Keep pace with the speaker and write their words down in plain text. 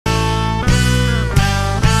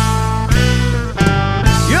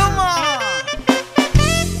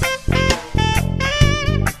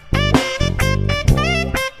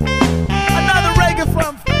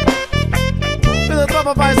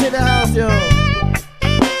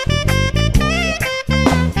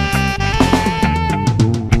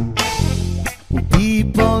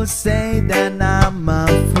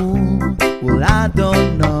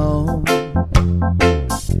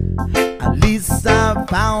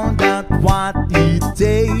found out what it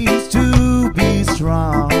takes to be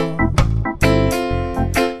strong,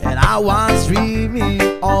 and I was dreaming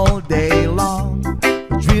all day long,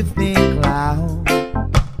 a drifting cloud.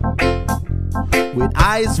 With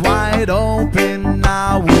eyes wide open,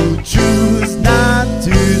 I would choose not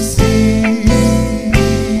to see.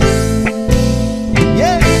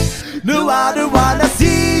 Yeah, no, I don't wanna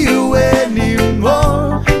see you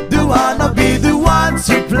anymore. Don't wanna be the one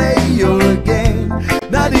to play your game.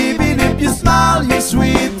 Not even if you smile your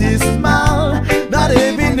sweetest smile. Not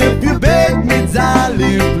even if you beg me,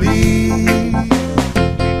 darling, please.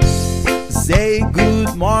 Say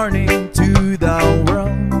good morning to the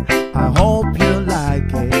world, I hope you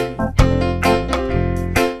like it.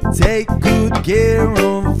 Take good care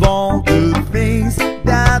of all the things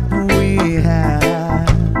that we have.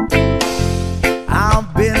 I've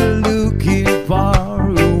been looking far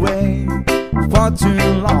away for too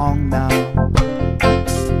long now.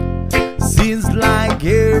 Seems like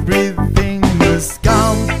everything must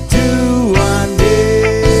come to an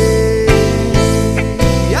end.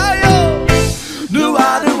 Yeah, yo. No, I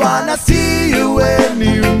don't wanna see you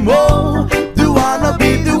anymore. Don't wanna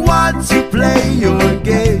be the one to play your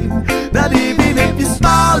game. Not even if you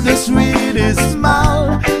smile the sweetest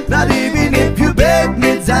smile. Not even if you beg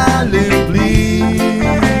me, darling, please.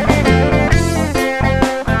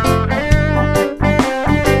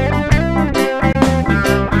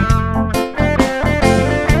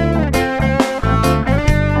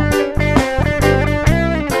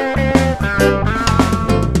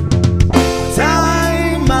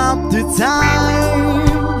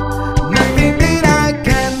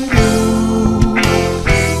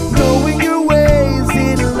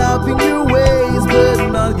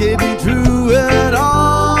 Getting through it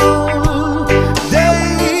all,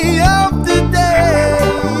 day after day,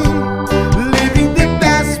 leaving the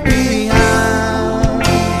past behind,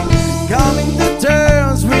 coming to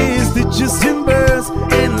terms with stitches and burns,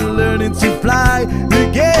 and learning to fly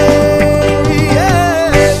again.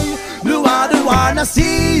 No, I don't wanna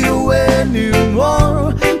see you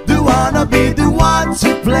anymore. Don't wanna be the one to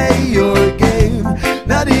play your game.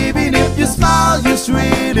 Not even if you smile your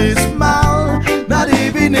sweetest smile. Not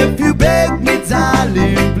even if you beg me,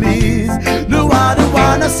 darling, please. No, I don't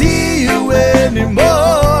wanna see you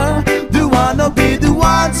anymore. Don't wanna be the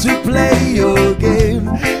one to play your game.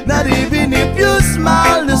 Not even if you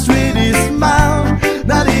smile the sweetest smile.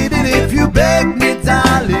 Not even if you beg me,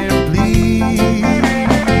 darling, please.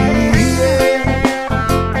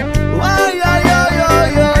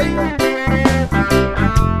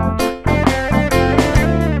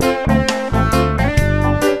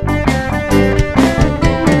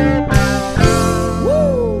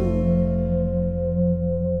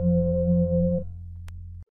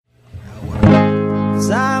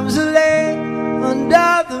 Times are late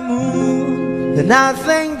under the moon, and I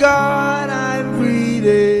thank God I'm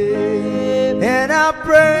breathing. And I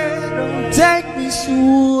pray don't take me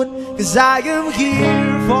soon, 'cause I am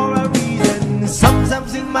here for a reason.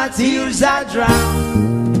 Sometimes in my tears I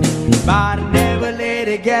drown, but I never let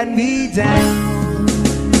it get me down.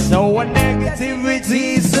 So when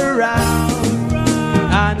negativity surround,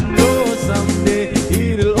 I know someday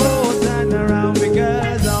it'll all turn around.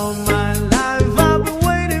 Because all my life I've been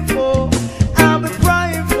waiting for, I've been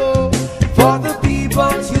crying for the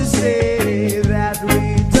people to say that we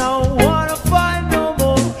don't wanna fight no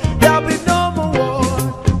more. There'll be no more war,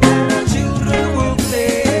 and our children will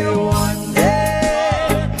play. One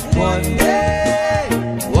day, one day,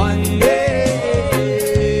 one day,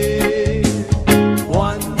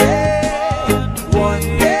 one day, one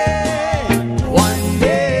day, one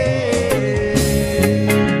day.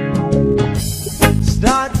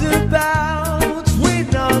 Start to bounce, we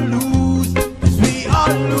don't lose, 'cause we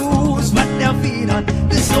all lose, but they're feet on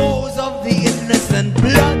the souls of the innocent,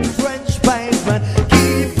 blood-drenched pavement.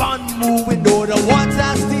 Keep on moving, though the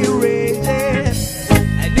water's still raging.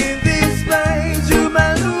 And in this place, you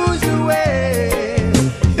may lose the way,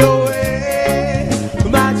 your way. You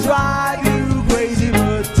might drive you crazy,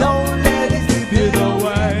 but don't let it slip you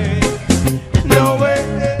away. No way.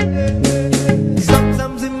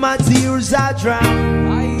 Sometimes in my tears I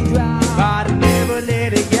drown, but I never let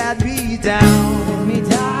it get me down.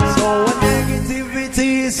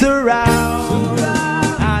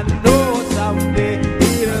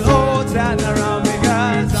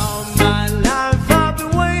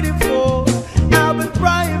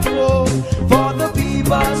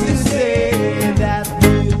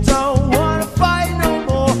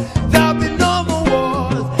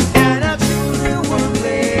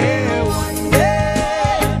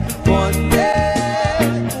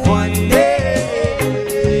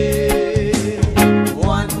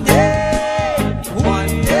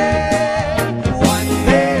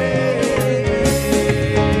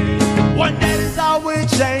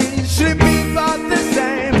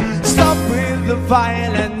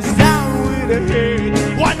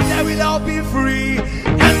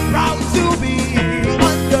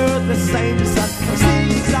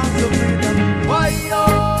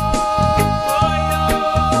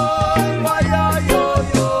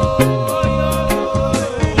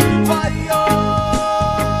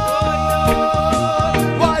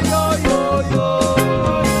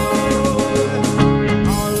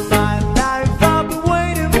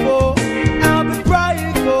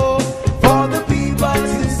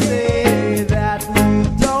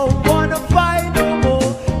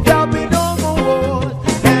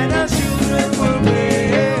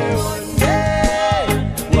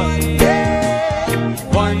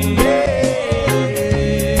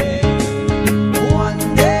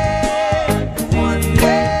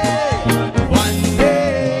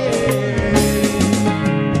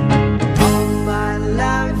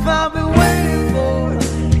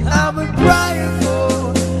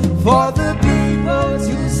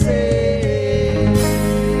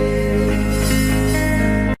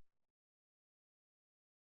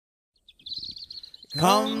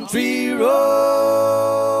 Country road,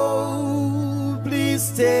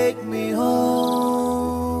 please take me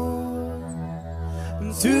home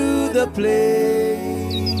to the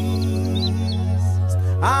place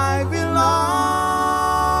I belong,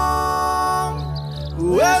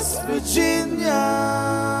 West Virginia,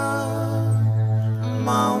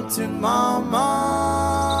 Mountain Mama,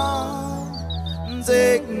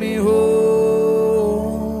 take me home,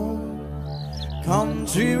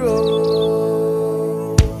 country road.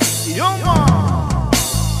 Yo,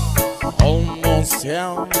 almost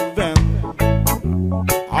heaven,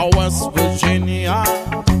 West Virginia,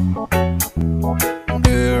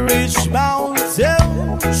 the rich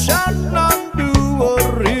mountain shall undo a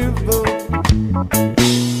river.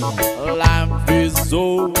 Life is so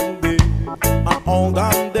big,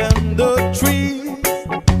 older than the trees,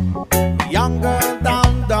 younger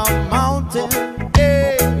than the mountain,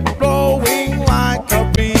 blowing like a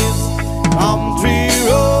breeze. Country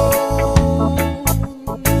road,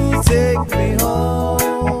 take me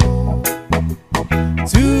home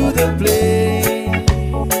to the place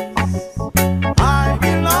I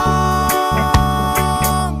belong,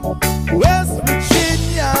 West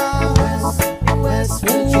Virginia, West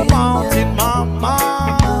Virginia, Mountain Mama,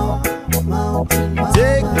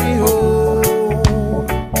 take me home,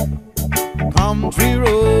 country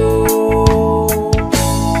road.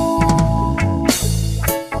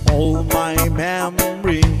 All my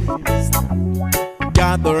memories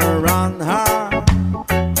gather around her.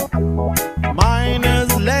 Mine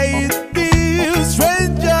is lady,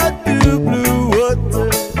 stranger to blue water,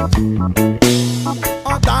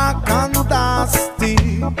 dark and dusty,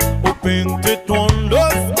 painted on the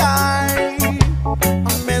sky.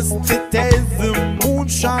 A misty taste the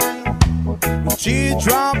moonshine, she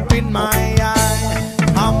drop in my eye.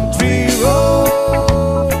 Country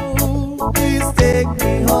road, please take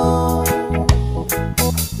me home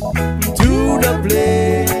to the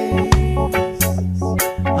place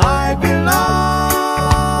I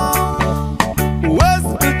belong,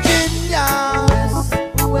 West Virginia,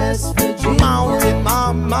 West Virginia, Mountain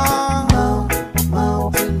Mama,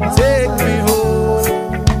 take me home,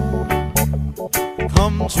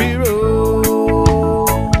 country road.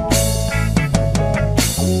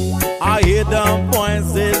 I hear the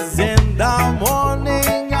voices in the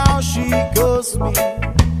morning, how she calls me.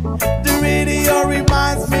 The radio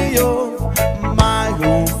reminds me of my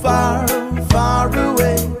home far, far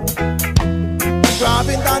away.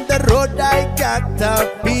 Driving down the road, I got a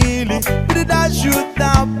feeling that I should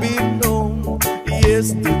not be known.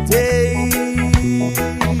 Yesterday,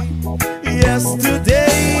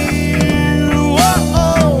 yesterday,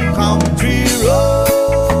 oh, country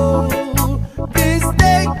road, please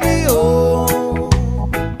take me home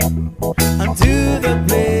unto the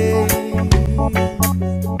place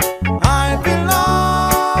I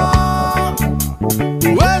belong,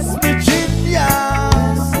 West Virginia,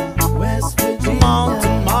 West Virginia,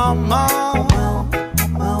 Mountain Mama,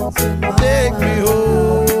 take me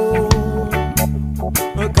home,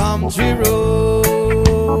 country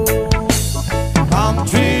road,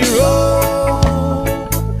 country road,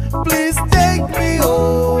 please take me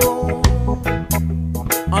home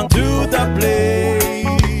unto the place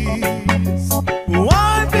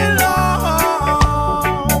I belong,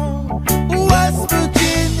 West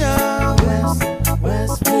Virginia,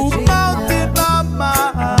 West Virginia, Mountain Mama,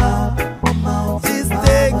 please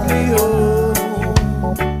take me home,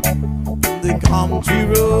 the country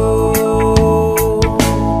road,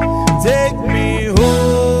 take me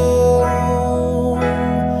home,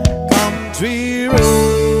 country road.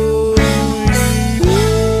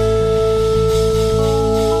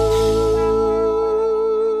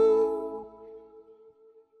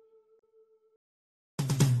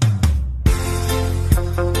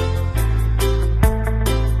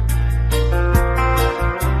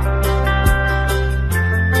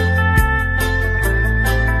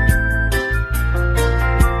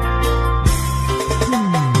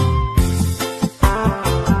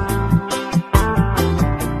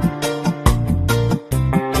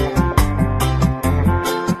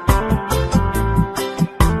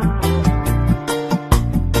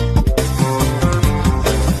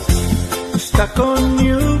 Stuck on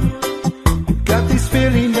you, got this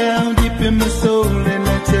feeling down deep in my soul, and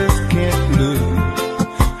I just can't lose.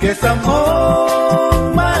 Guess I'm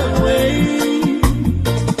on my way.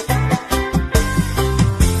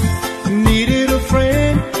 Needed a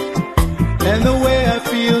friend, and the way I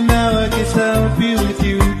feel now, I guess I'll be with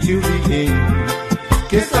you till the end.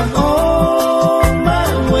 Guess I'm on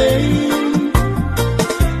my way.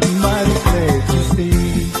 Mighty glad to stay.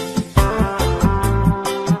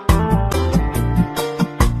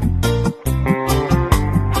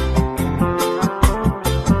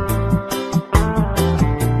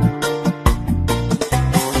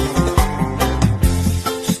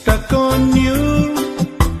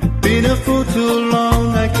 here for too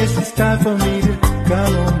long. I guess it's time for me to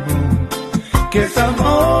come on home. Guess I'm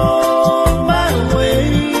on my way.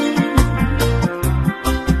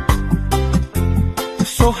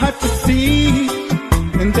 So hard to see,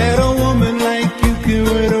 and that a woman like you can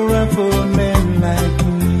wait around for a man like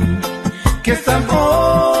me. Guess I'm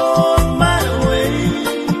on my way.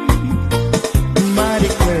 Mighty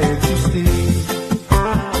glad you stayed.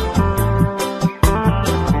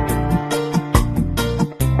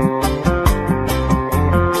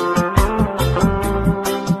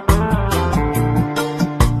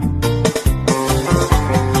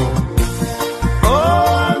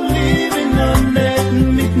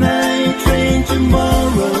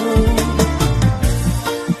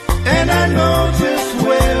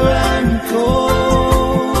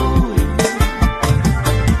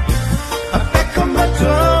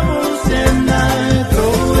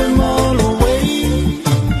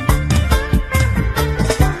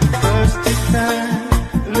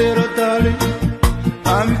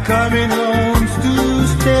 I'm coming home to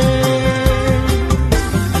stay.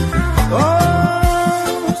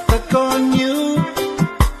 Oh, stuck on you.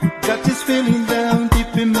 Got this feeling down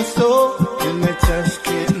deep in my soul, and I just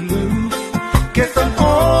can't lose. Guess I'm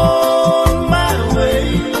on my way.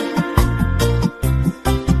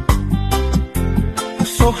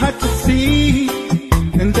 So hard to see,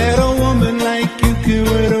 and that a woman like you can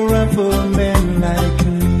wait around for a man like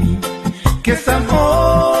me. Guess I'm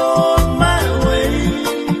on my way.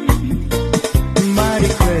 Mighty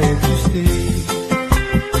glad you stayed.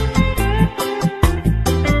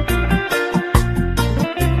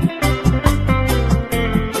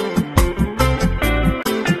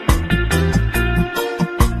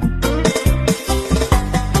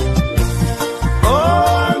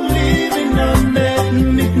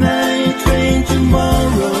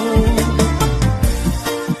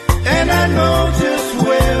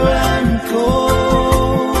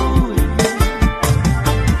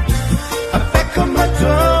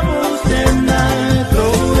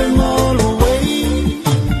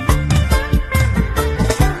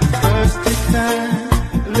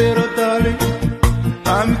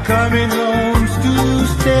 I'm coming home to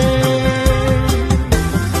stay.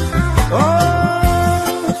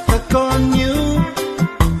 Oh, stuck on you.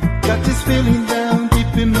 Got this feeling down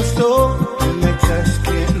deep in my soul, and I just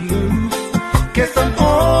can't lose. Guess I'm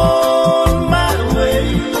on my way.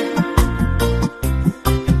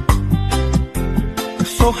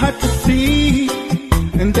 So hard to see,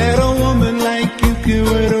 and that a woman like you can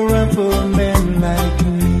wait around for a man like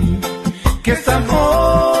me. Guess I'm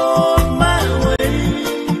on my way.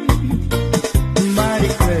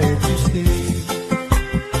 Mighty glad you stayed.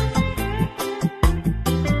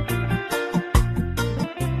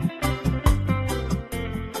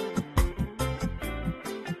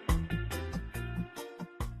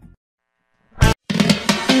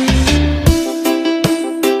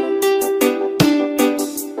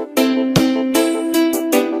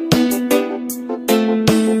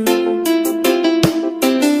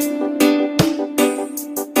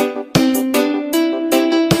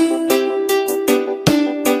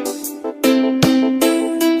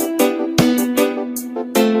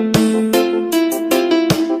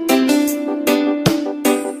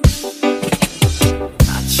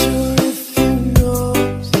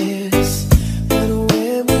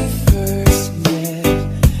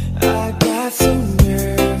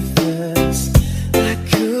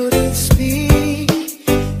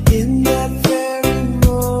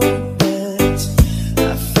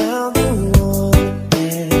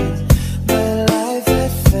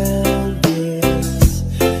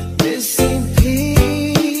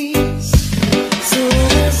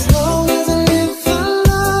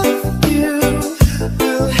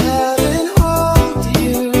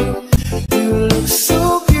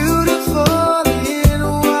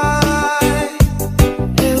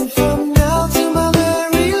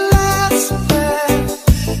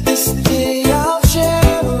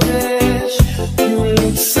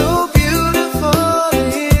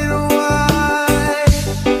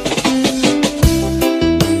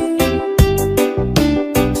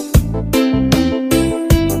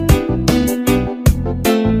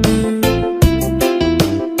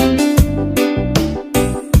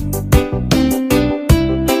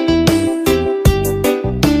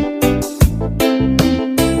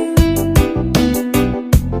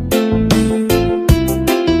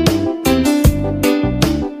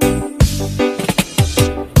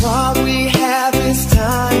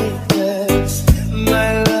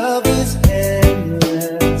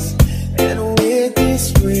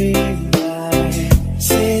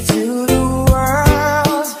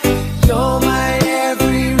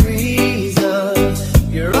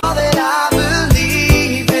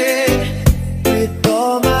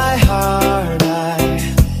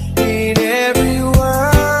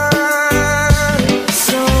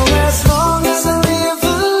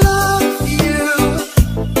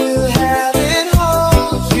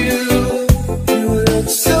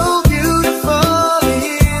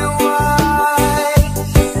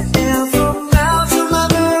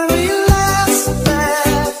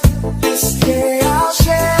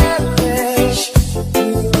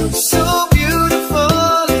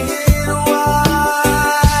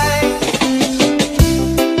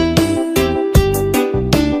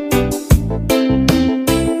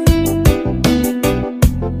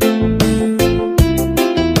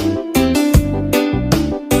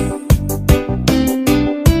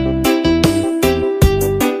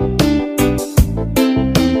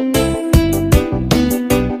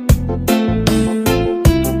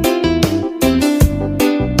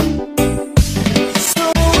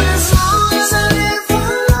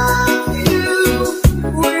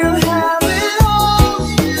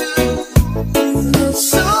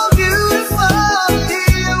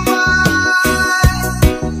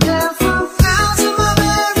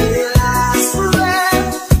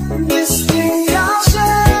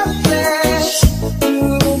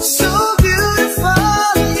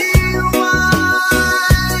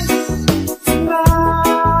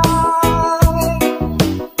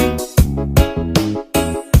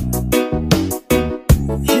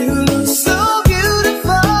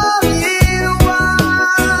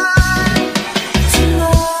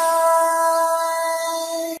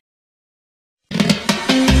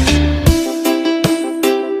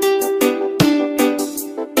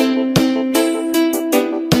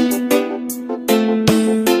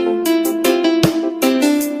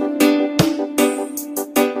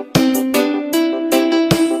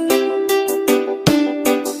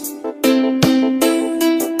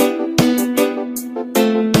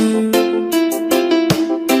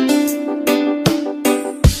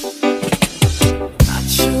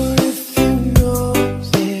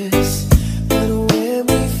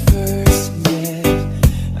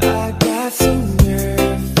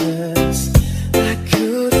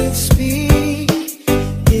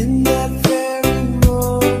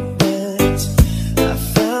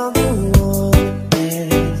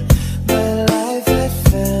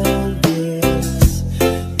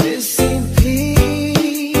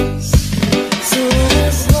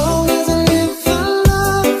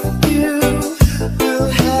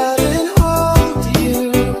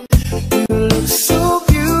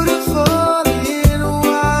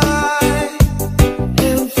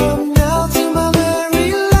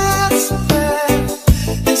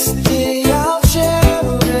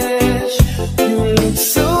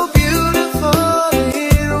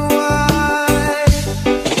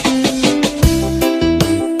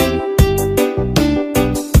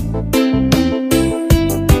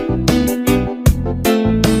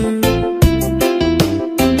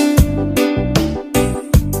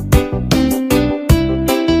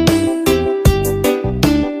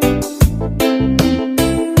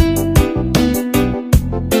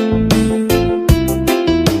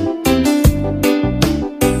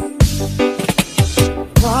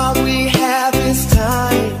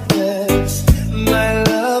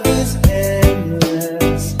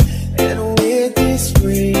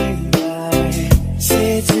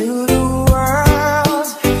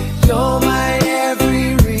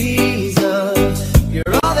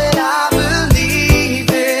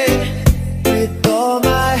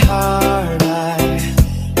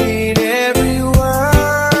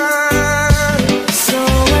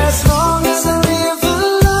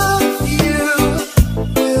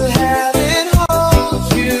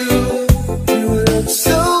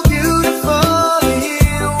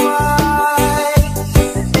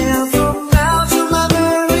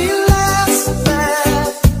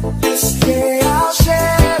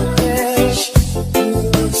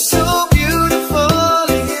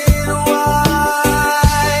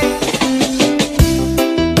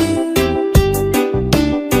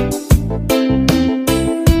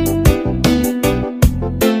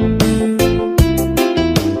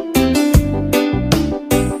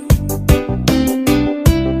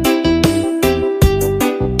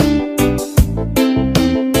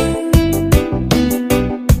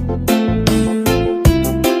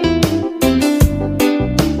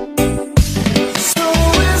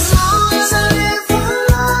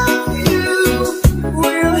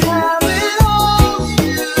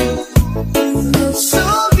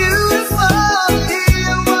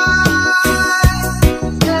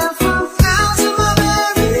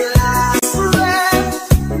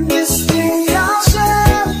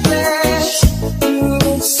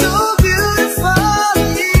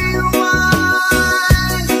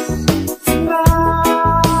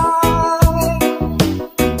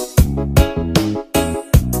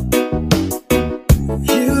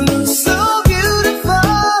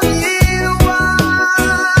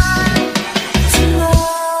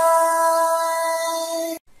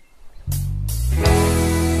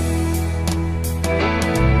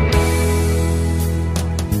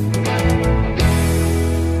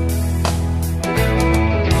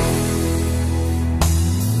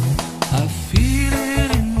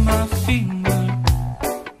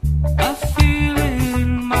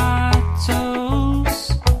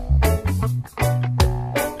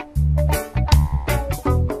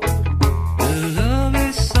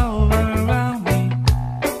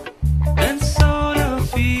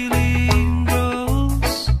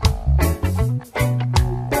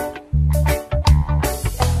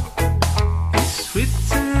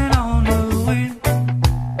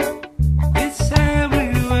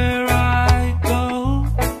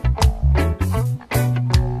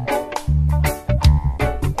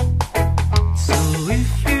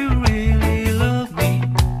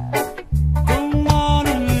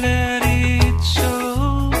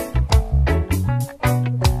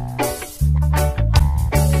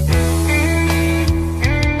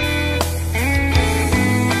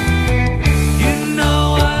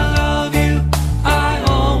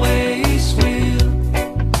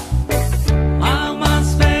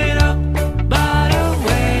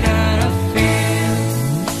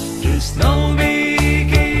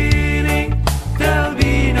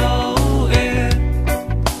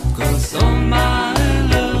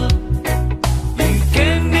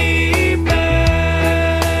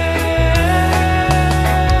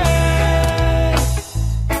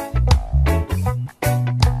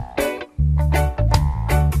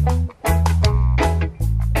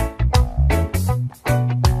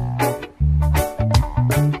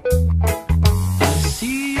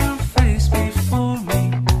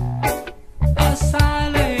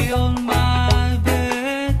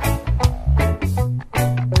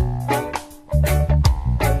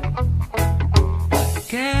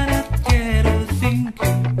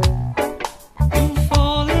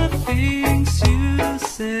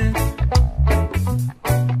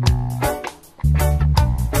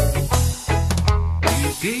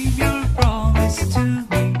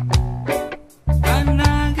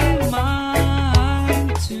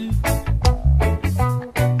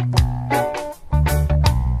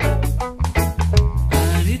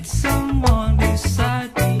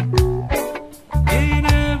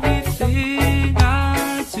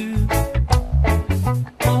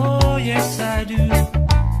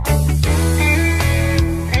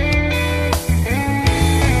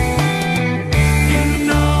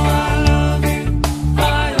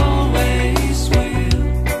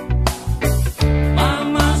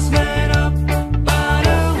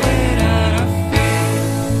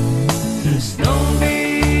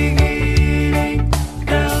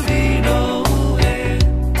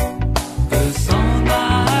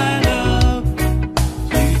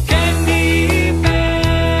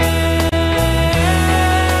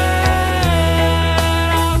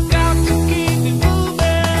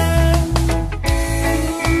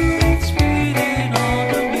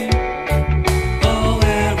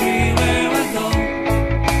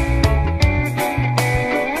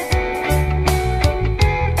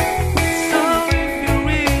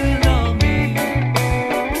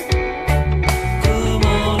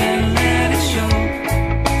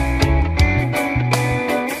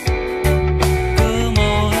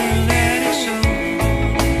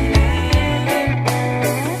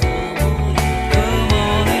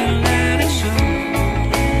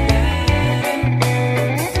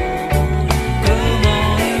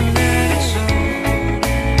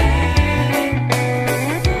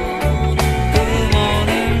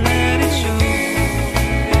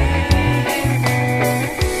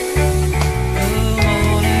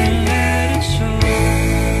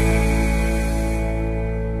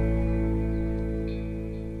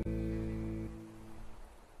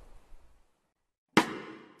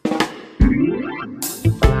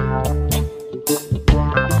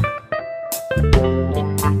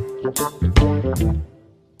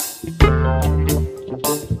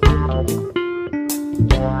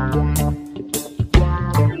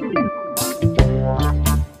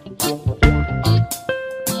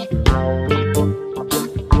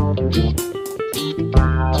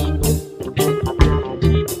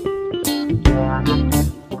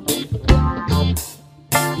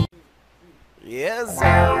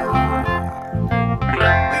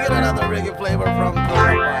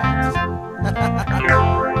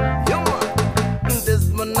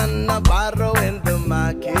 borrow in the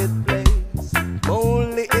marketplace.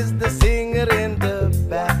 Molly is the singer in the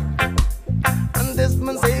back. And this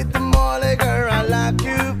man say to Molly, girl, I like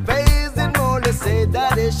you face. And Molly say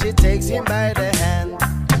that if she takes him by the hand.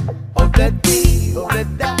 Oh, let be, oh,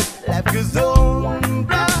 let that, life goes on,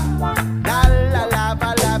 blah. La la la,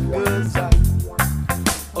 my life goes on.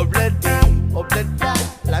 Oh, let be, oh, let that,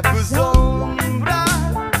 life goes on, blah.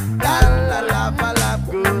 La la la, my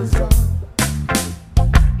life goes on.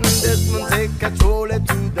 This man take a trolley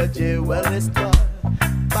to the jewelry store,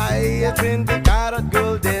 buy a 20-carat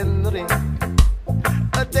golden ring.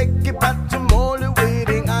 I take it back to Molly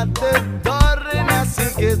waiting at the door. And as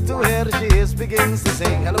he gets to her, she begins to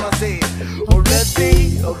sing. And I say, oh, let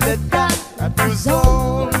be, oh, let that, life goes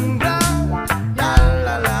on, blah. La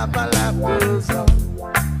la la, my life goes on.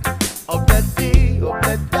 Oh, let be, oh,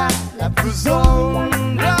 let that, life goes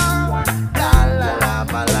on, blah. La la la,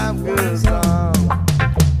 my life goes on.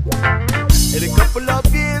 In a couple of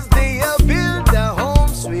years, they have built a home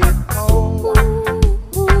sweet home.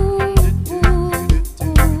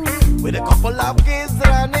 With a couple of kids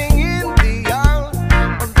running in the yard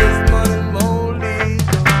of this morning Molly.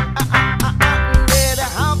 They're the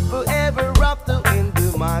half forever after in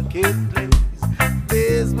the marketplace.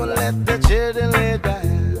 This one let the children lay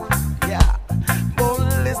down. Yeah,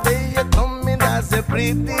 Molly stay at home and has a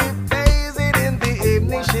pretty face. And in the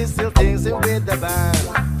evening she still dancing with the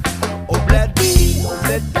band. Oh, let be, oh,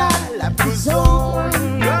 let that, life goes on,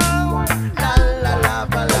 girl. La la la,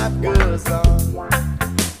 my life goes on.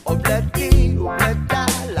 Oh, let be, oh, let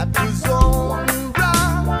that, life goes on,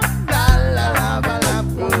 girl. La la la, my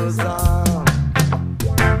life goes on.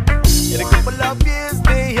 In a couple of years,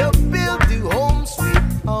 they have built the home sweet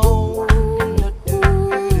home.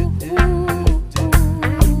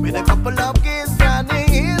 With a couple of kids running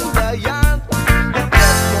in the yard, and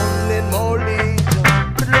just Molly.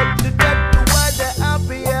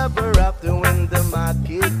 Ever after in the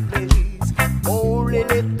marketplace, Molly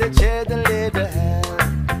lit the chair and laid her hand.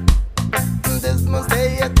 This must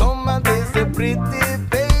stay at home and there's a pretty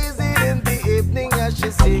face. In the evening as she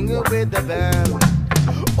sing with the band.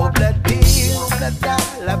 Oh, let be, oh, let that,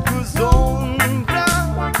 life goes on,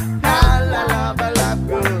 blah. La la la, my life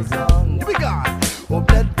goes on. Here we go. Oh,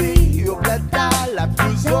 let be, oh, let that, life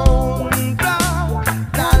goes on, blah.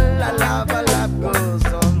 La la la, my life goes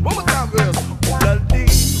on. One more time, girls.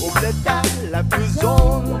 Let that, life goes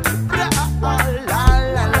on. La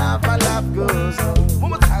la la, my life goes on. One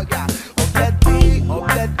more time, God. Oh, let be, oh,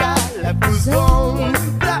 let that, life goes on.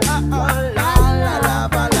 La la la,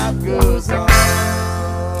 my life goes on.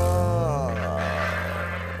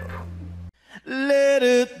 Let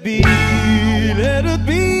it be, let it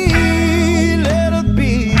be, let it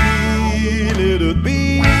be, let it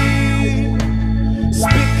be.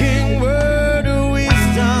 Speaking word of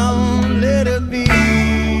wisdom, let it be.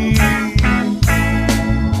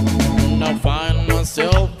 Find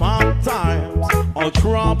myself on times all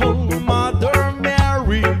trouble. Mother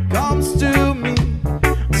Mary comes to me,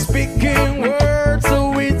 speaking words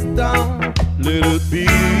of wisdom. Let it be.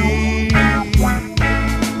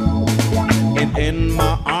 And in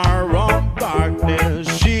my hour of darkness,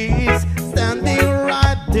 she's standing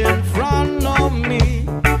right in front of me,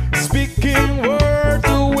 speaking words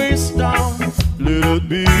of wisdom. Let it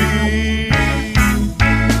be.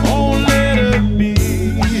 Oh, let it be.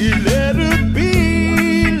 Let it be,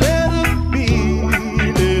 let it be,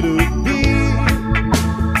 let it be.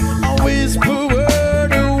 A whisper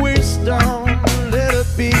word of wisdom, let it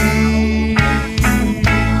be.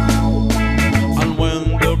 And when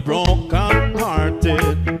the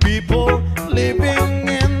broken-hearted people living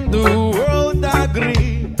in the world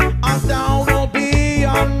agree, and down will be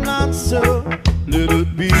an answer, let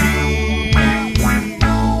it be.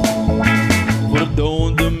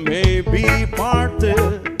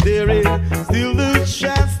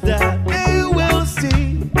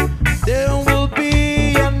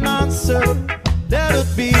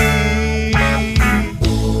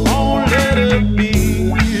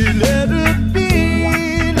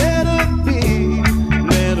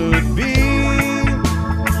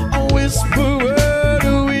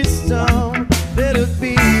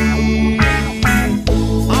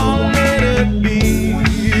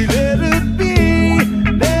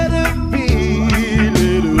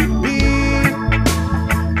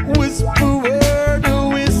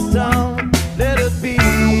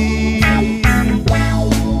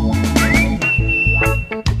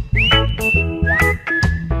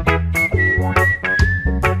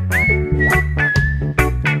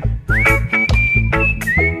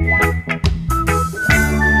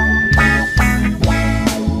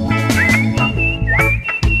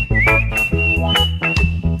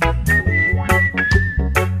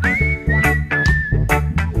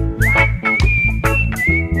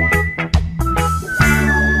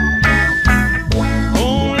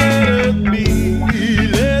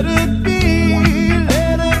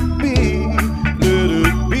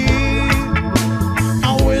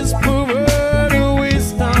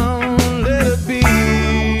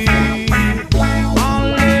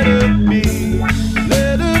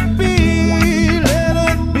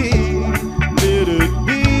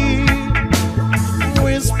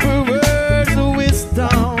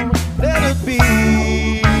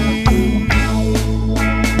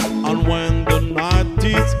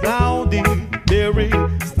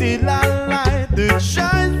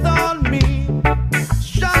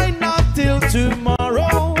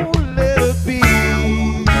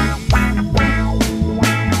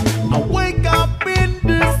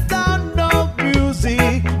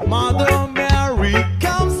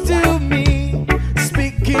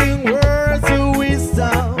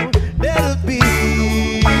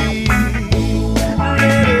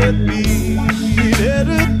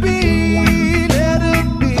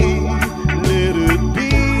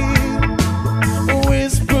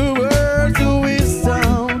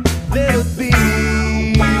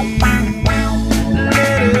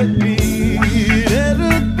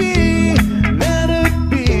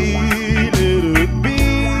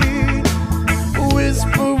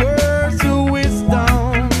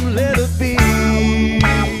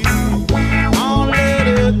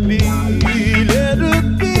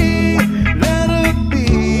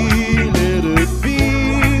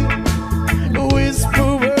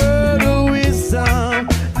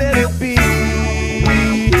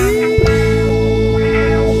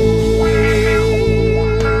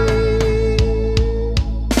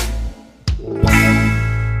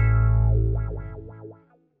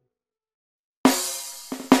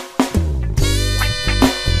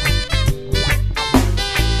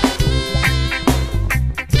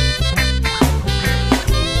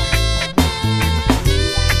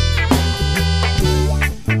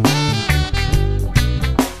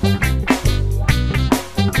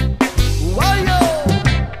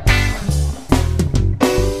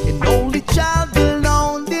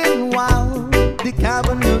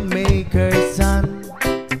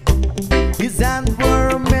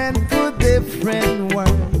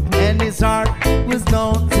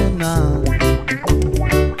 nothing on.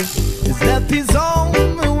 He's left his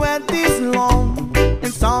home went this long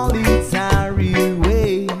and solitary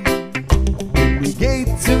way. He gave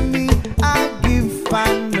to me, I give,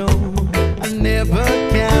 I know I never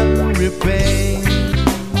can repay.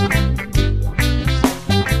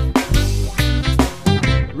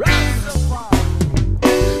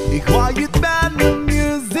 A quiet band of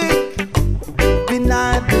music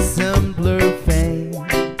denied the simpler fame.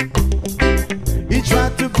 He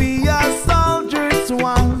tried to be a soldier's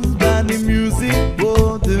once, but the music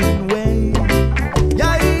wouldn't wait.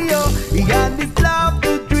 Yeah, yo, he had his love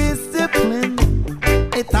to discipline,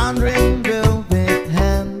 a thundering velvet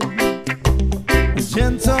hand. The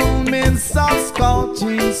gentleman's soft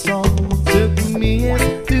scorching song took me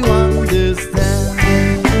to understand.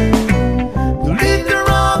 The leader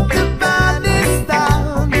of the band is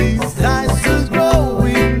down, his eyes are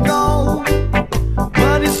growing old,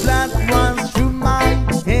 but his blood runs through my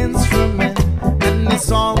instrument, and the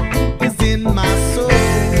song is in my soul.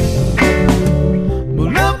 Will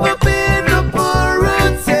never be the poorer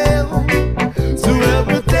tale to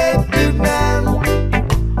ever take the man.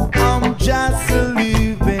 I'm just a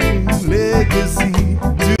living legacy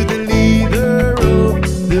to the leader of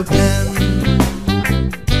the band.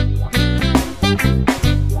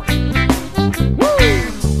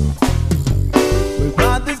 My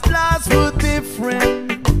brother's lives were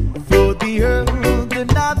different, for the heard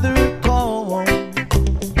another call.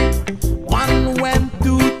 One went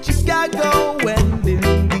to Chicago and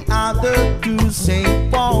then the other to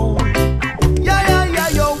St. Paul. Yeah, yeah, yeah,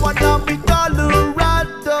 yo, one up in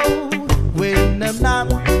Colorado, when I'm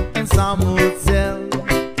not in some hotel.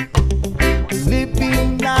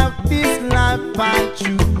 Living out this life I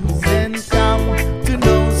choose and come to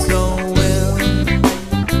know so well.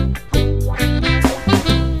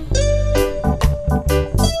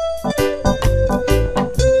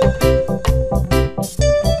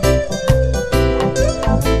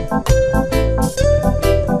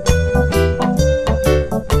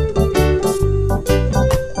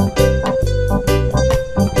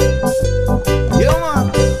 Yeah, man.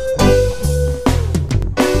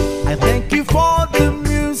 I thank you for the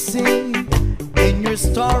music and your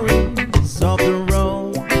story.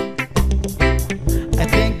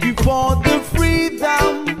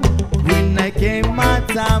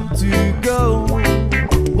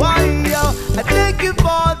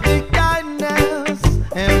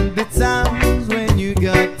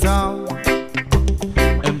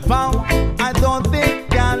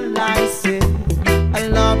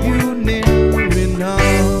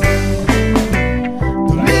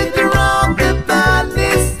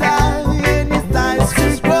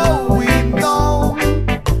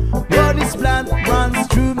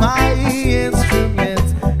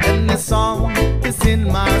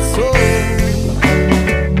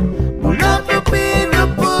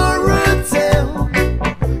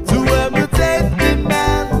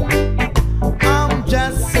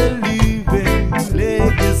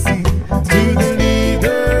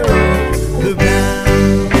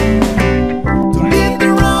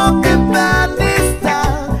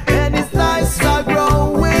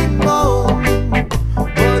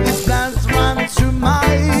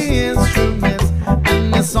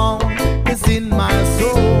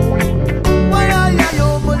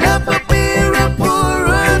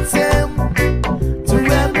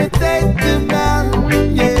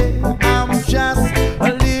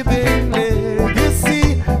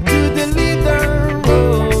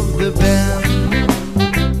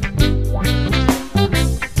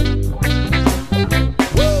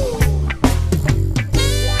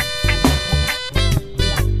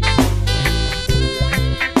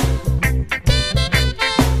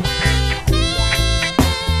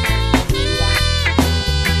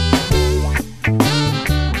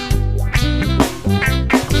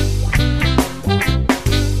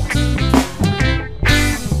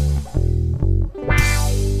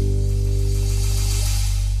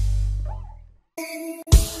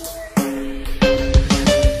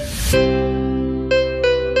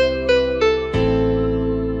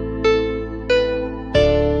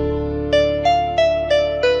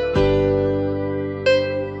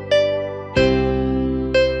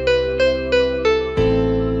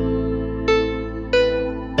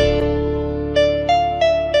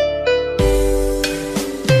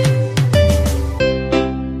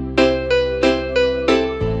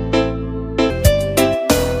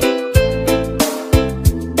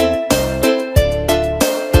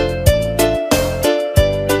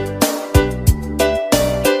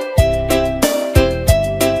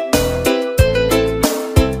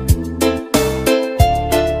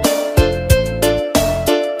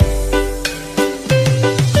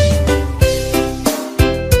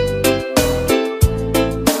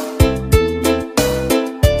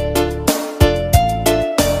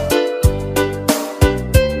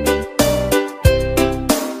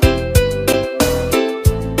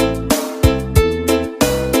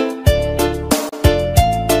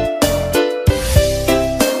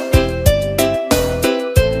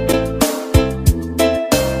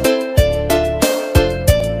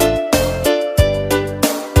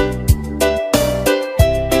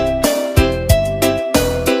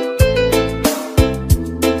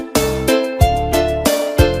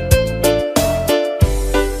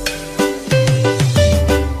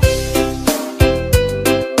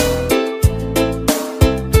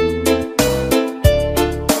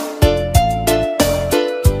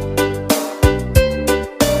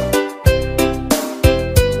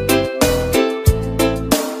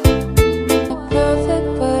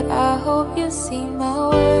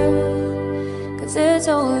 it's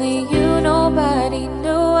only you, nobody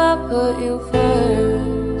knew I put you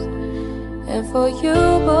first. And for you,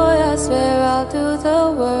 boy, I swear I'll do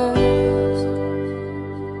the worst.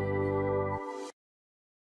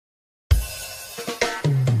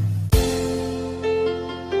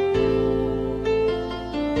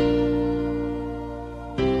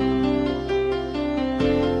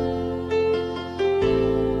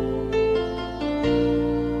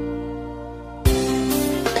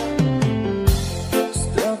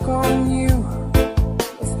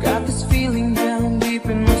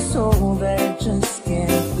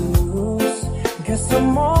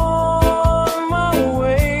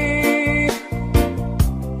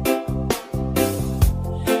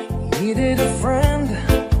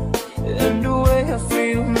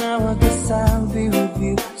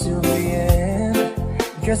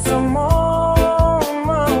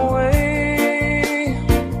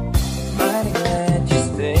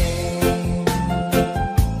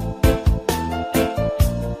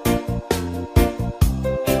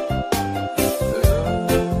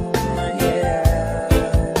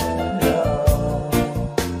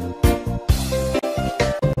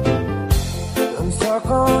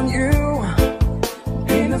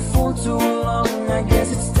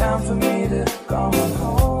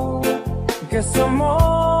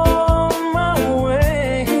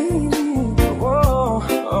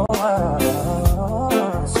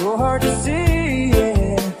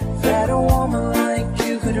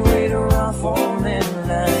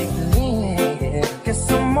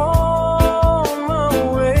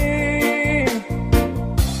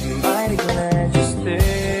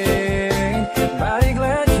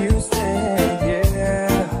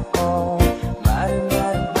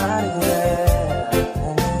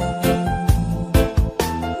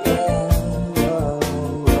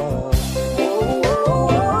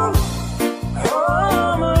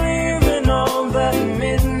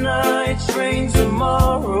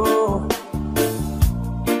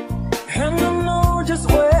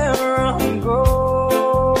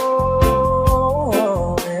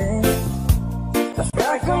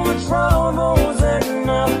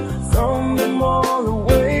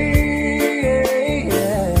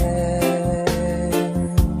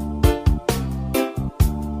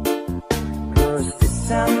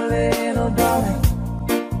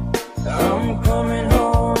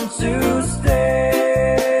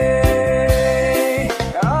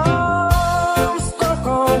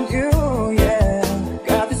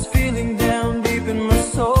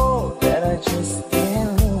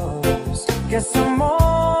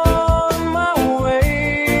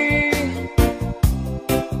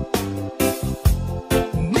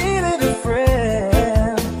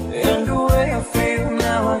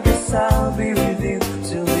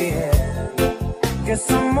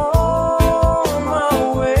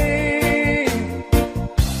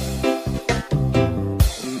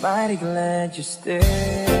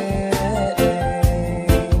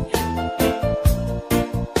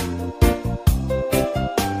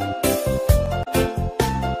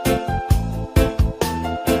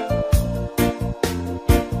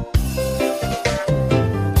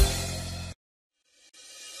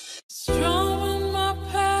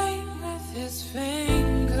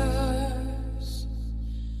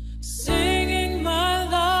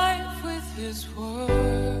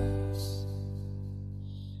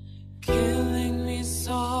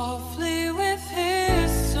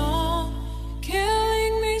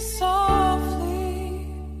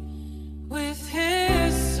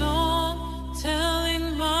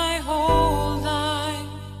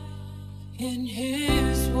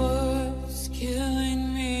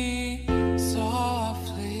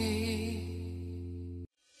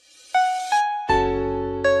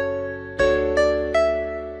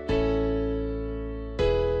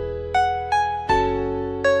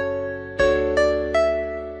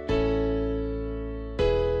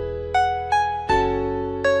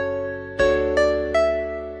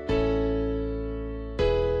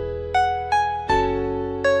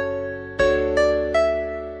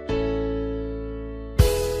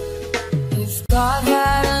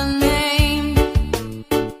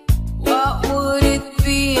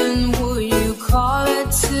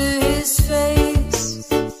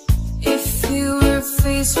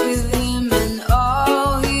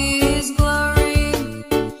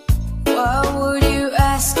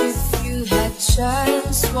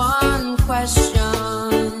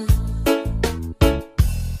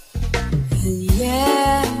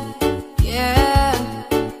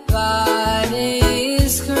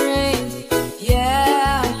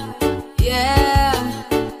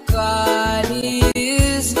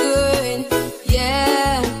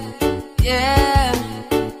 Yeah, yeah,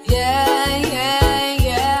 yeah, yeah.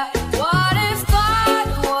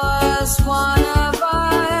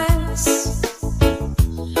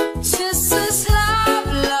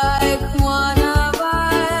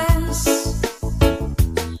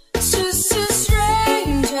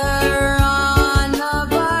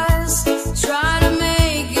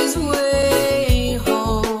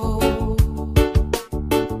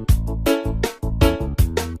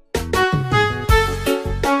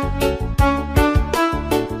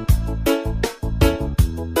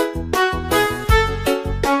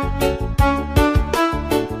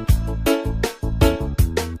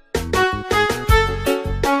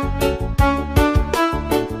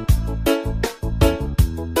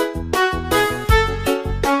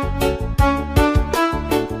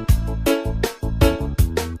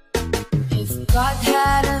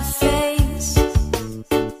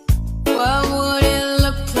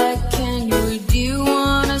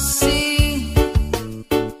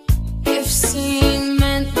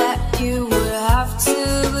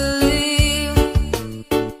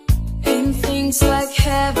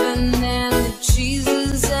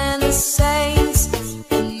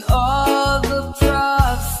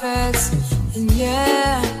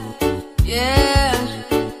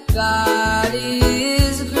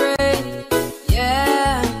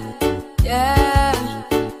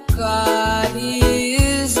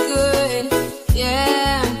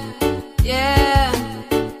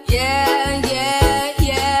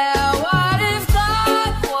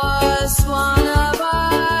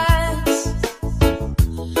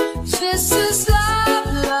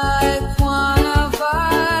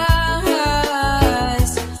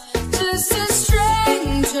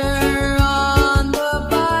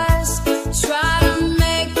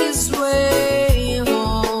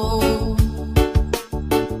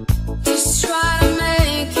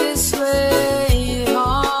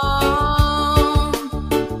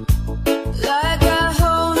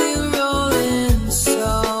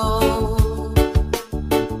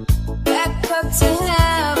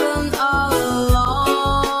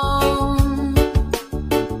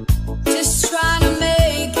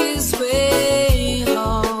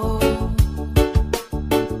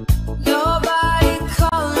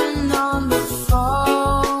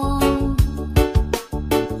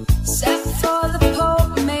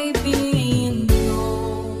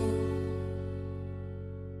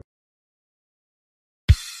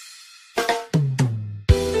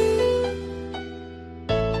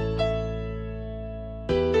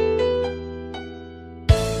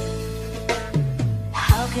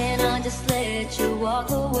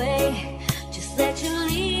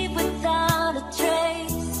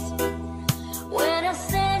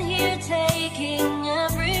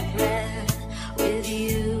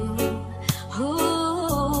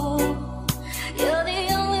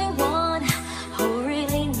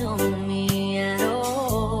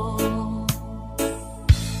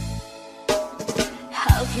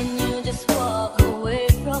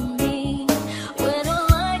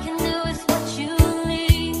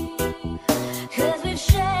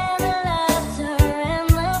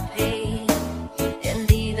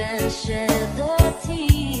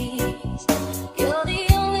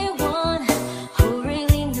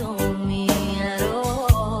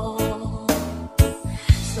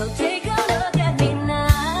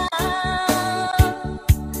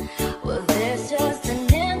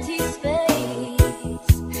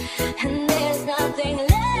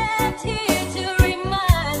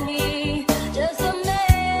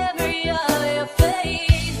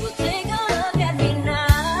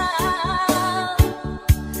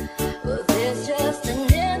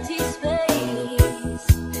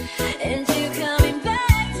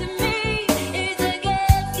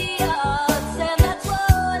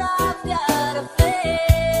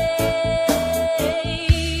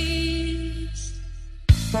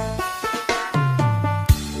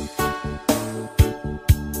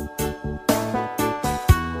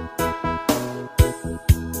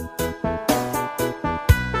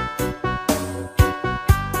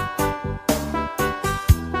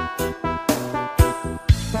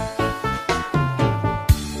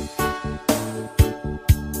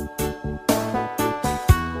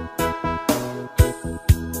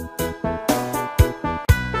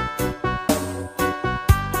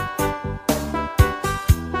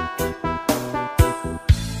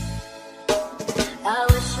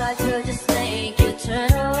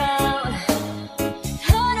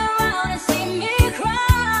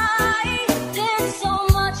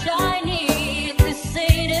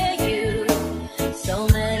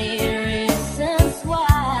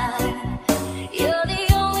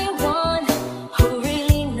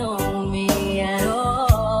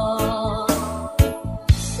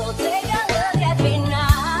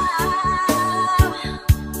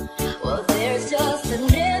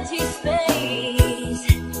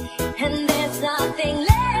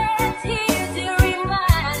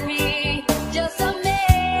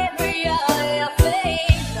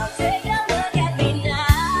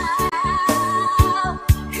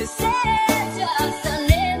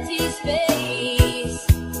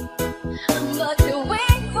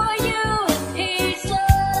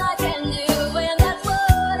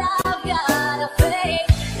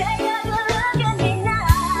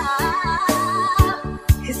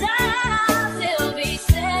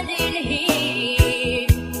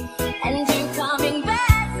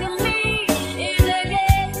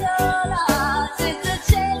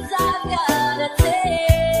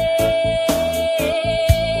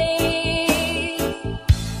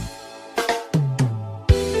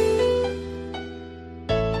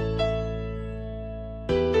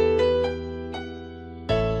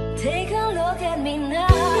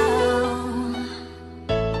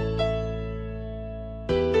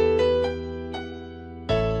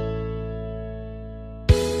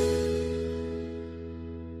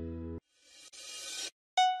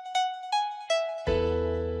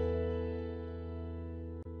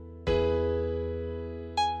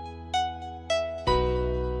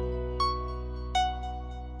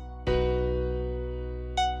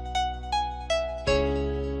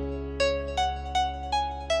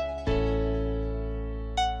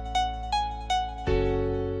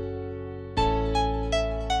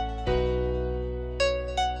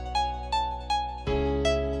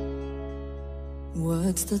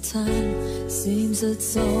 Looks the time, seems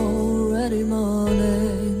it's already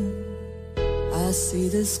morning. I see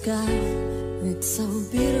the sky, it's so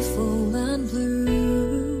beautiful and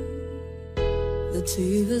blue. The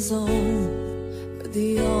TV's on, but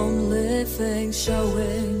the only thing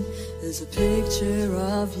showing is a picture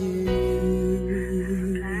of you.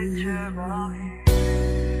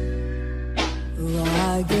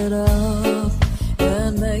 I get up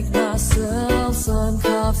and make myself some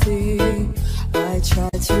coffee. I try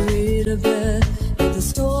to read a bit, but the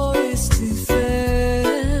story's too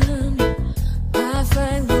thin. I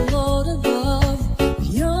thank the Lord above, but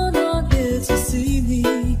you're not here to see me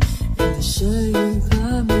in the shape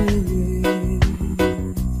I'm in.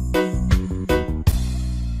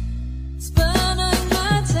 Spending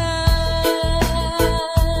my time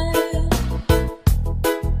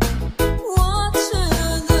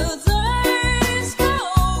watching the days go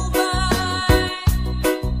by,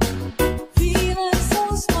 feeling so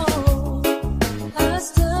small.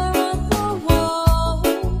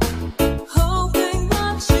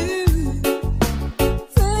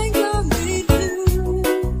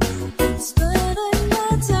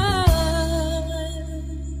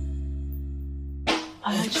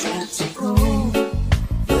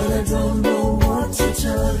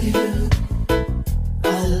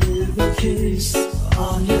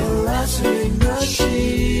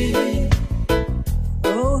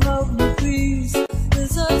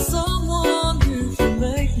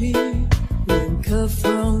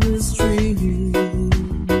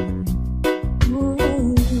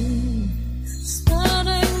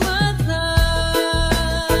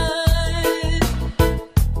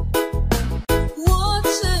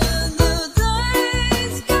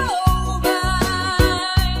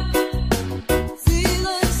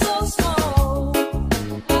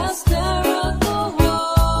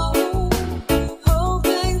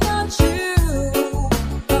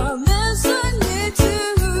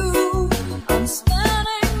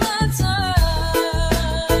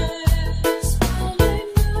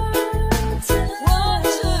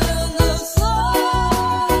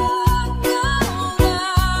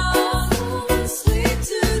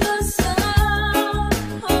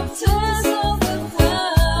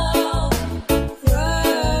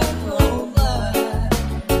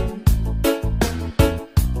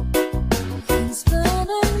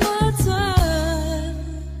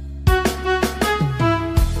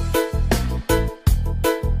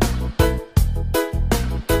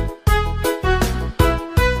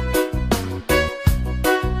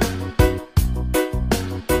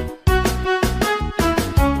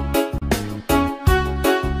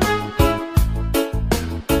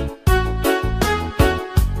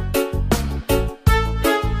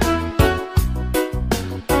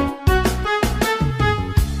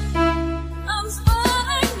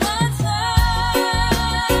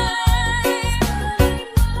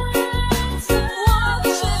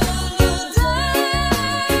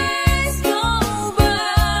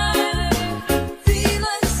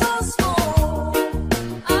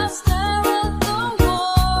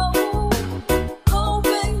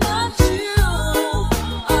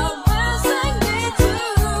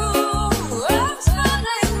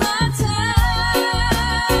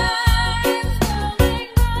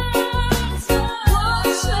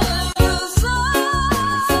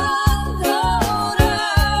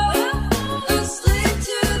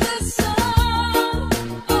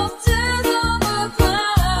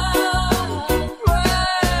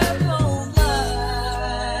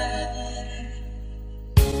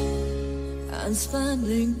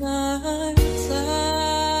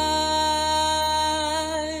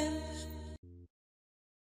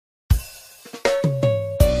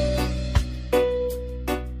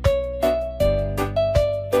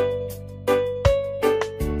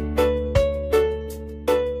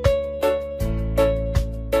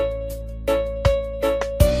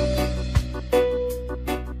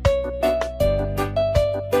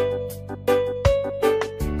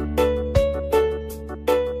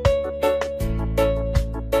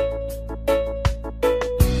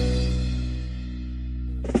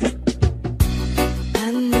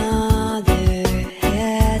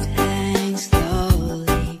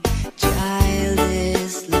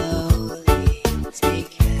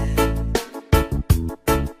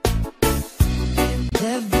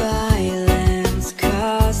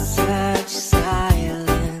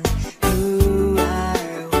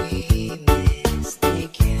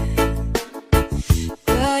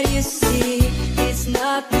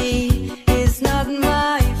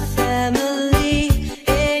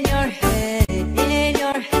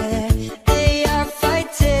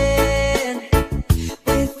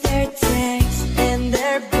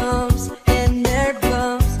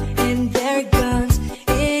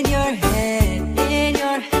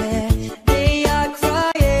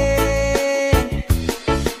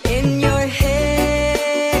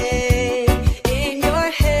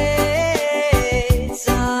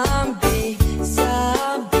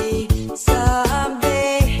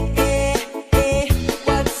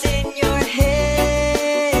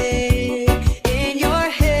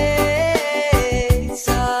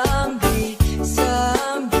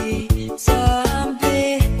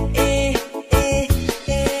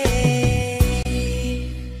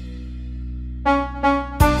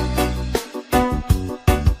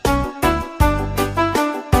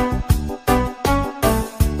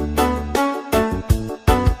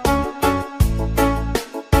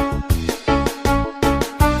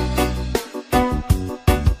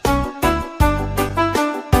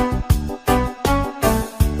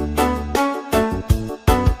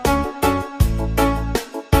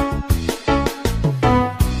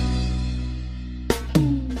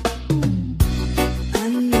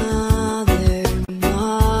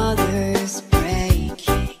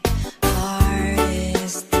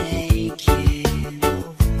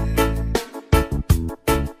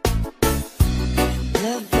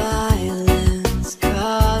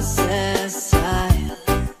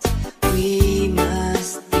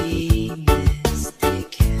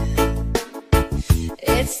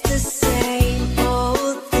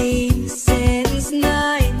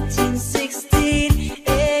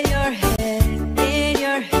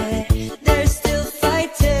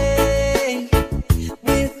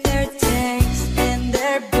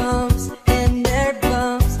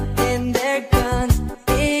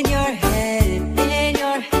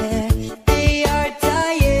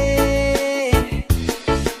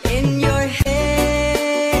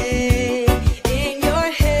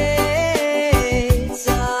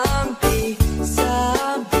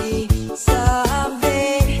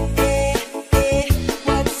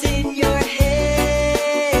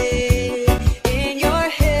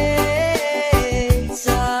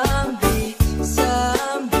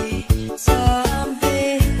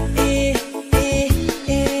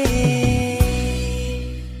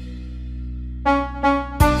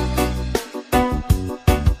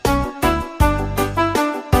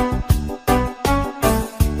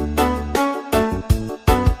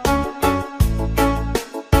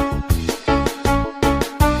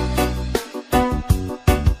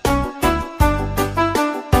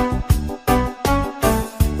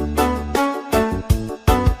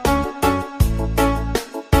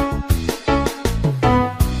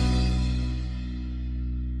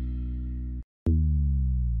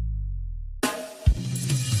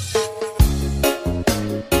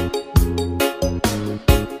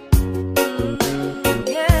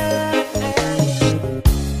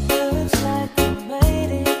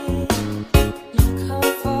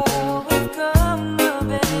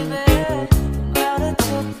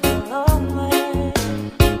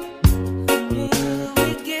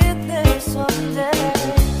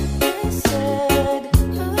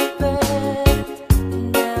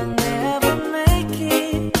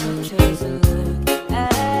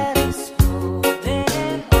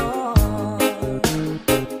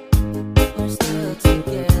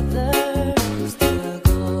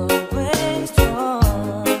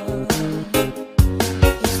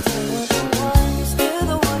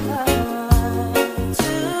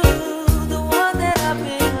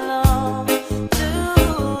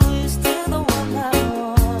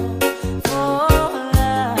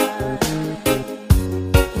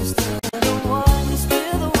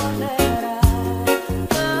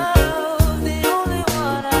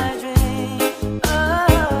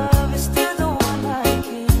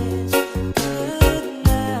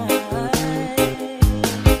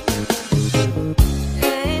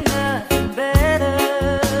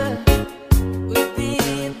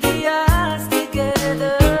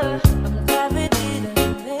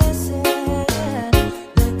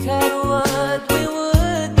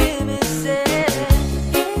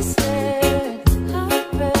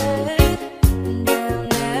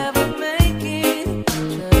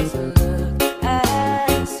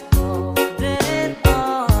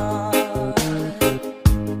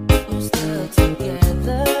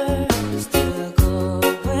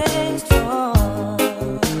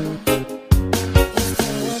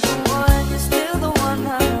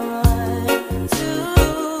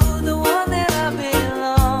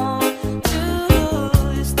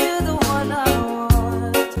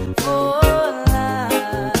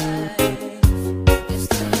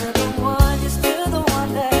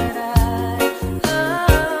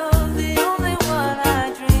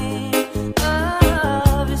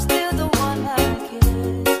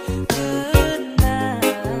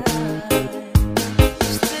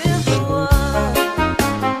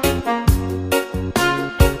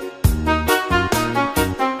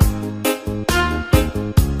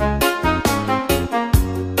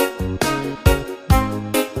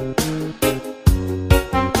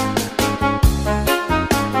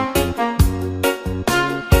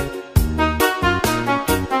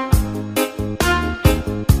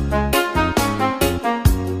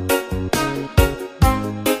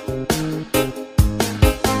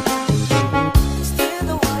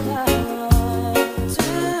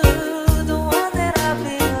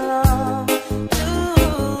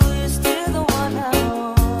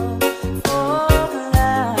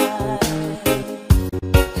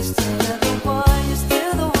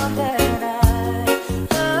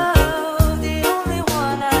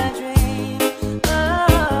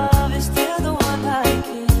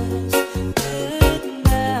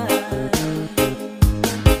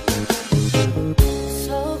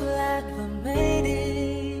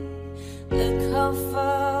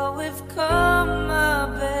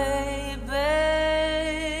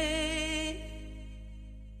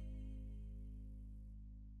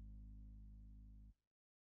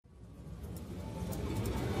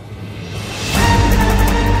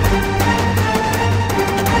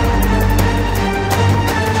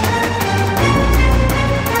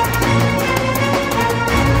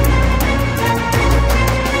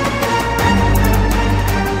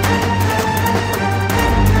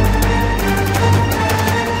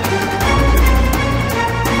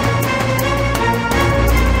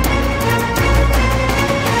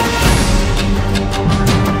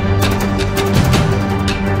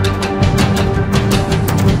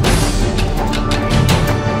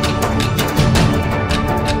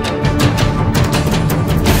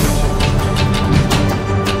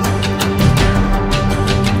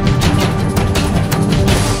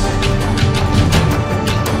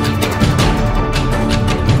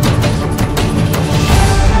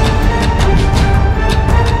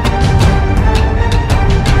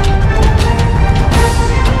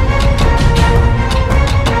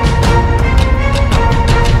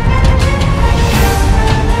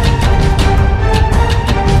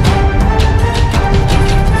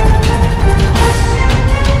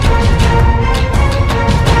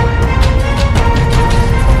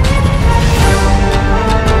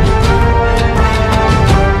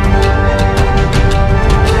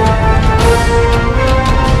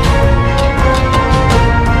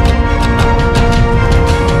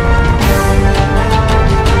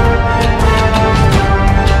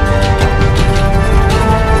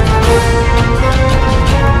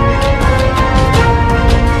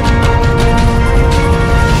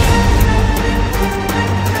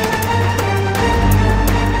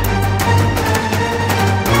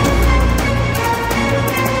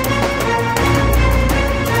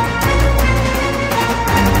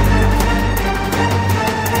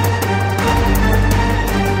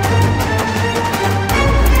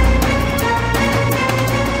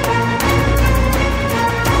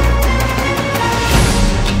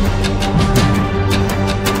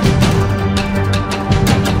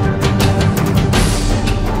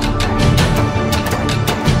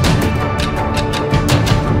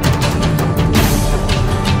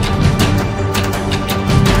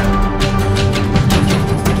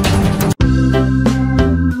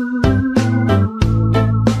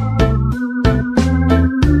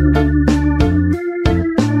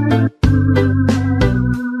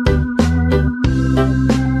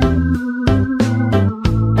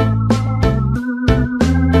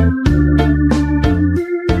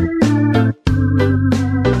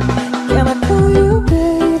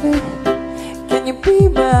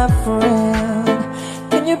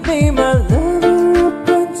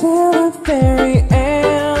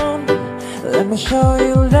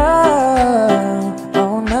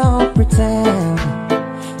 pretend.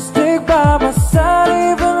 Stick by my side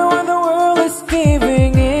even when the world is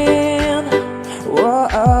giving in. Whoa,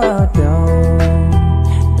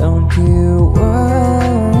 don't you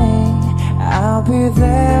worry, I'll be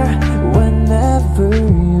there whenever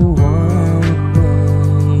you want me.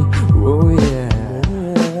 Oh yeah,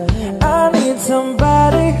 I need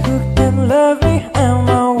somebody who can love me at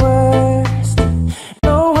my worst.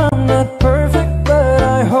 No, I'm not perfect, but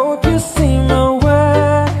I hope you see my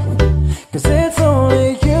worth. 'Cause it's only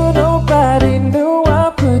you, nobody knew I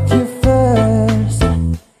put you first.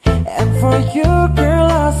 And for you, girl,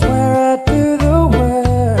 I swear I do the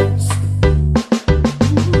worst.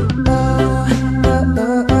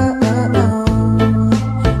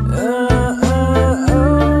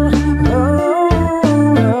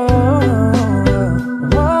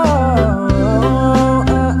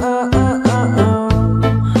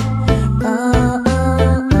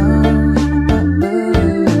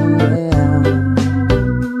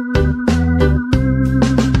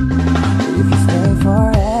 If you stay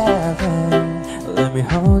forever, let me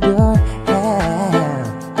hold your hand.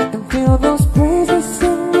 I can feel those praises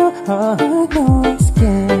in your heart, no one's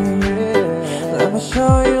scared. Let me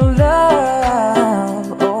show you love,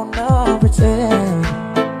 oh no pretend.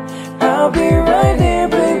 I'll be right here,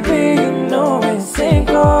 baby, you know it's sink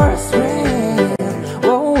or swim.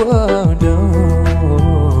 Whoa, whoa,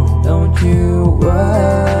 don't you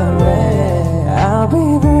worry, I'll be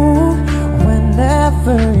there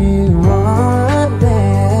whenever you want me.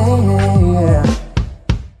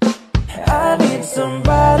 I need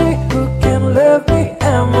somebody who can love me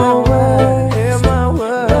at my worst.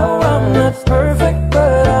 No, I'm not perfect,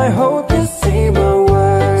 but I hope you see my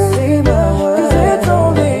worth. 'Cause it's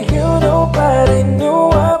only you, nobody knew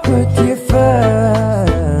I put you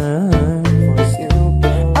first.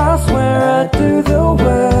 I swear I do the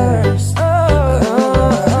worst.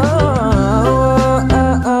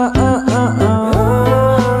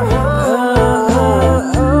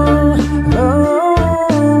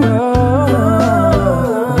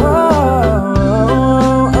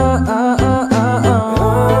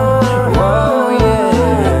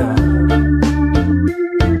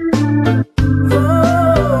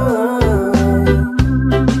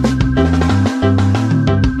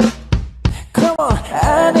 Come on,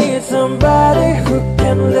 I need somebody who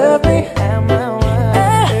can love me.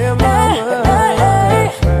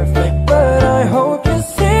 But I hope you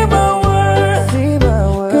see my worth.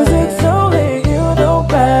 'Cause it's only you,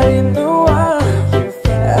 nobody knew I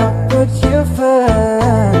put you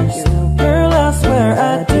first. Girl, I swear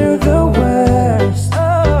I do the worst.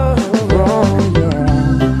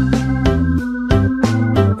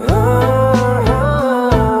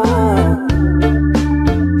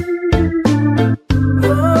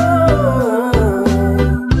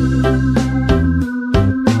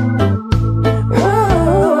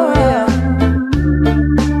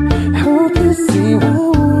 Hope you see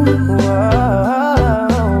my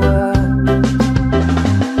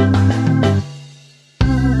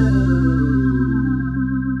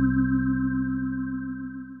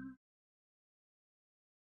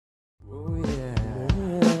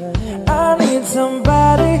I need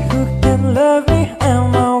somebody who can love me at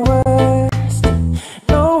my worst.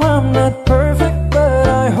 No, I'm not perfect, but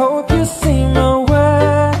I hope you see my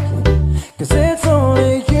worth. 'Cause it's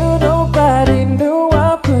only you, nobody knew I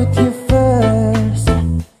put you first.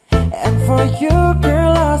 And for you,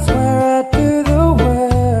 girl, I swear I do the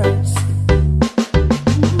worst.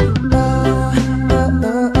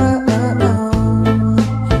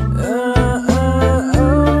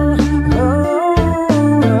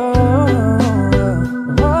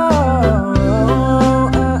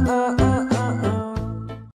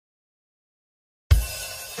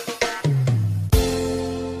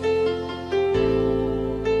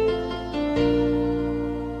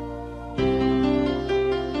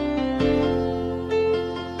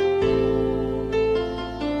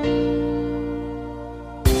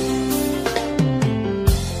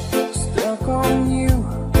 Stuck on you,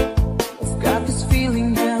 I've got this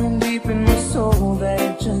feeling down deep in my soul that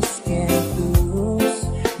I just can't lose.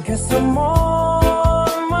 Guess I'm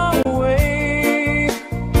on my way.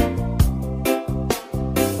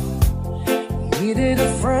 Needed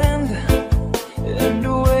a friend, and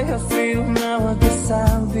the way I feel now, I guess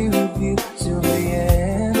I'll be with you till the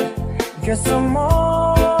end. Guess I'm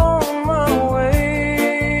on my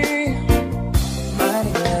way.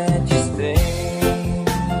 Mighty glad you stayed.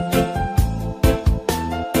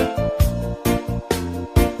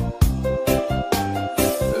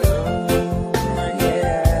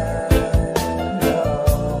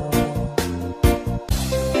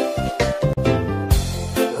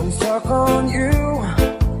 I'm stuck on you,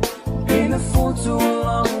 for too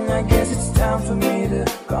long. I guess it's time for me to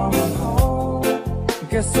come on home.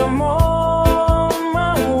 Guess I'm on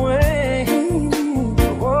my way.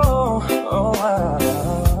 Whoa, oh,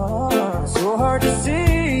 so hard to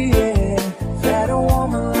see, yeah, that a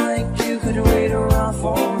woman like you could wait around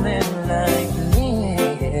for a man like me.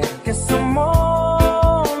 Yeah. Guess I'm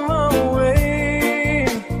on my way.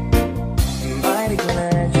 Mighty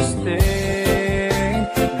glad you stayed.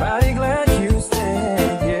 Mighty glad you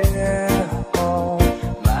stayed. Yeah. Oh,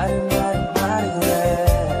 mighty, mighty, mighty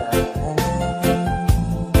glad.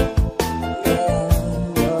 Yeah.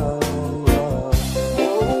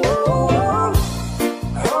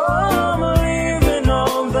 Oh, I'm leaving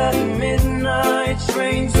on that midnight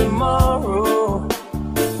train tomorrow,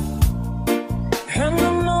 and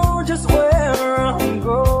I know just where I'm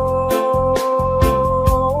going.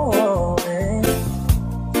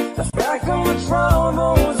 I've packed up my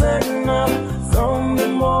troubles and I've thrown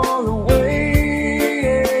them all away.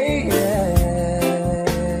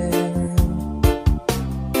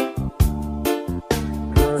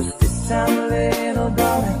 Cause this time, little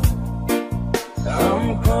darling,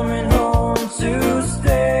 I'm coming home to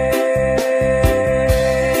stay.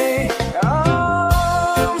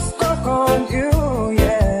 I'm stuck on you,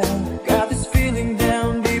 yeah. Got this feeling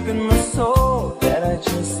down deep in my soul that I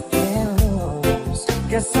just can't lose.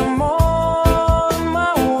 Guess I'm on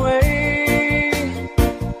my way.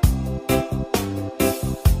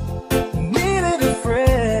 Needed a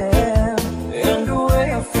friend, and the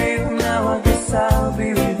way I feel now, I guess I'll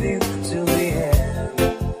be with you till the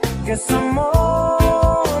end. Guess I'm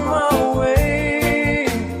on my way.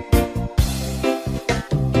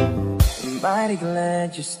 Mighty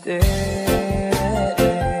glad you stayed.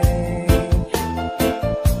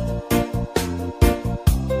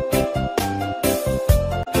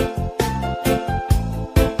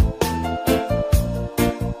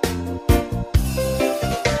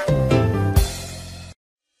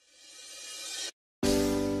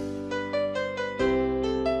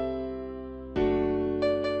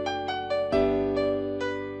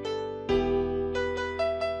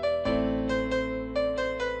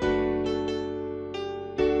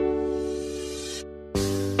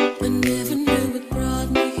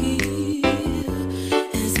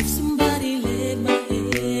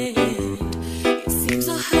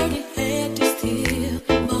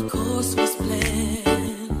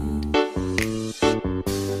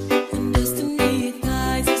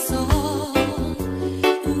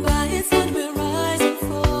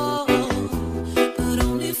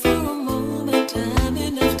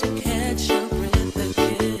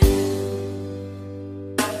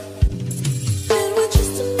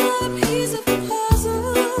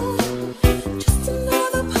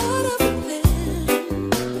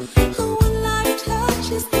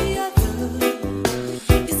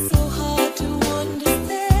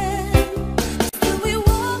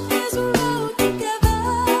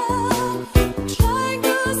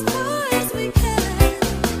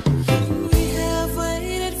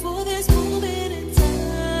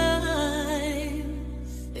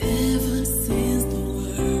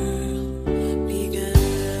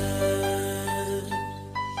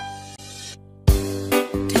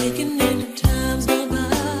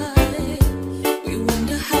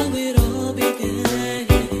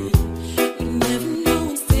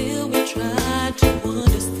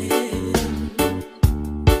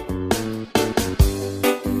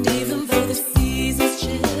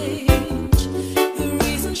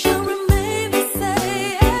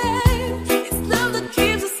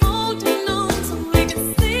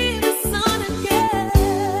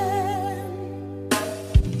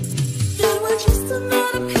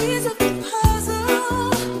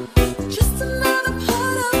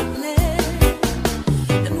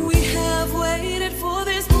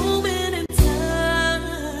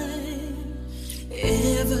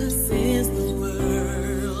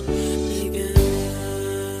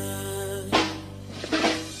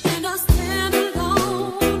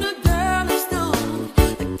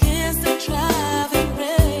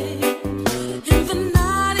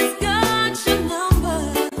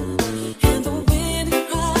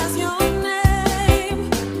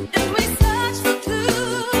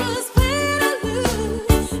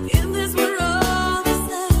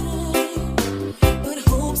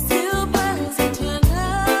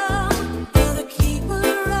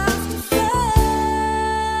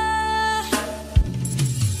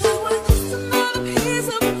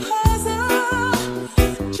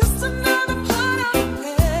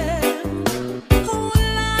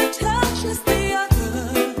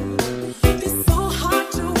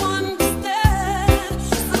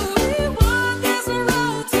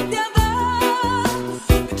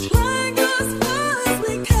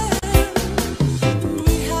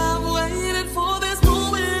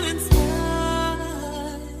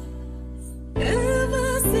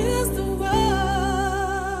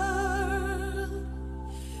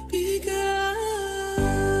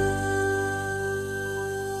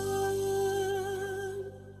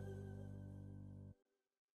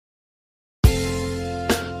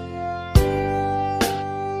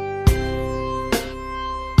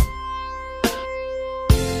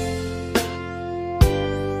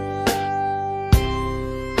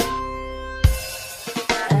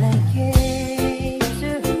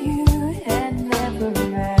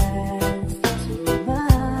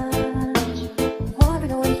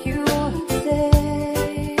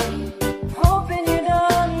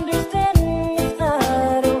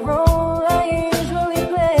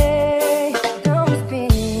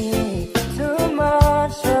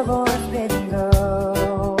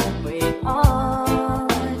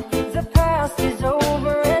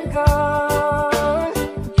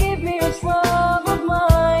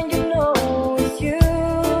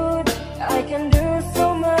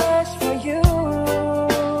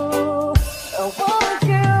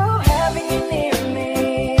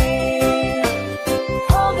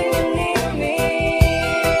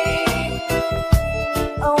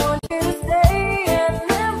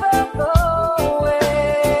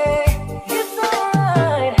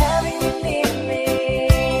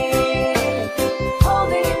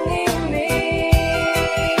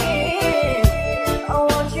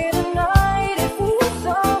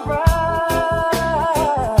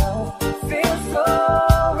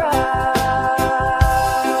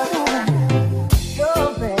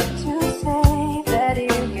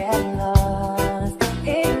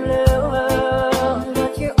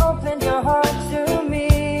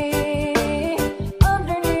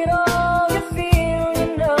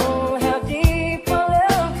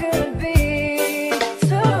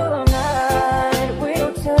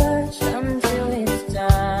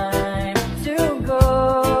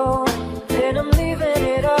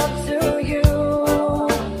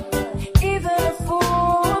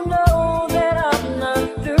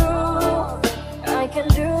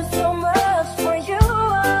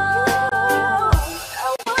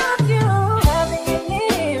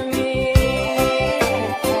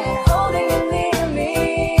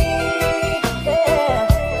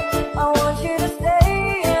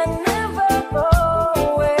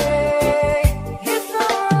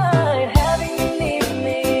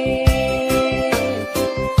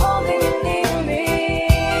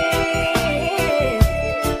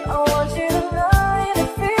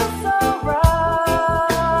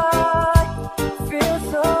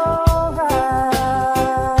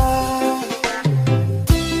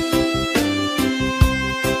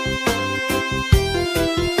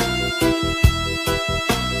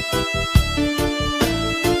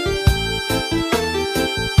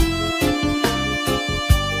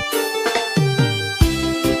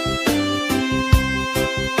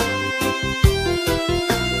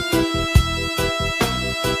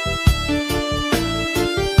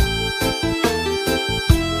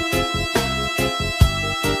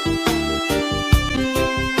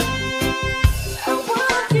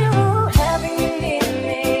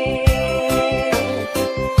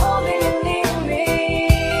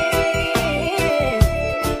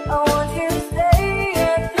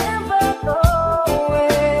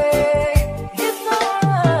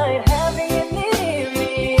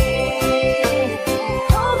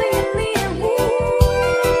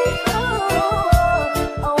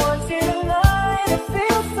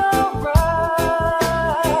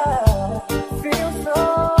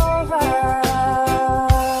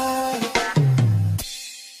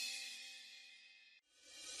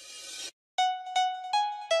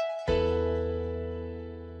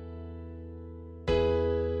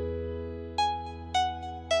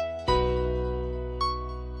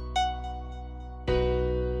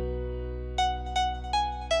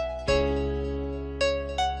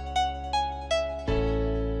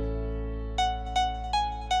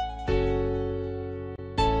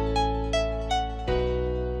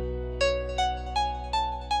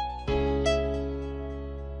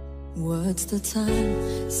 What's the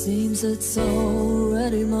time? Seems it's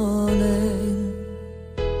already morning.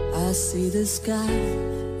 I see the sky,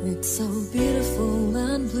 it's so beautiful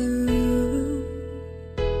and blue.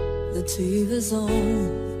 The TV's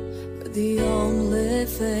on, but the only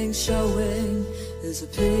thing showing is a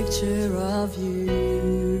picture of you.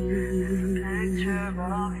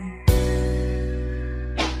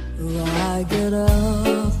 I get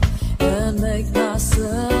up and make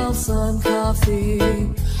myself some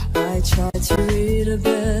coffee. I try to read a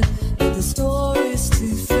bit, but the story's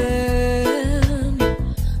too thin.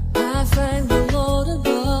 I thank the Lord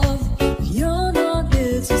above, but you're not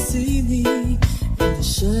here to see me in the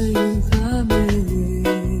shame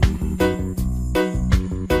coming.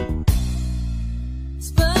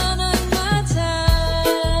 Spending my time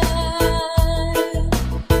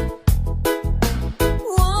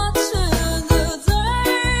watching the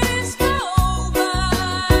days go by,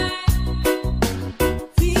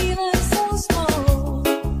 feeling so small.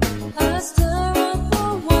 I stare at the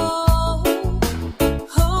wall,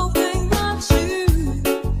 hoping that you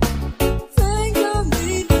think of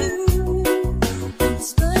me too. I'm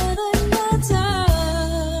spending my time.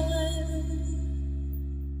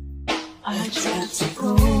 I try to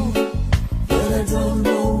go, but I don't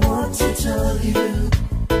know what to tell you.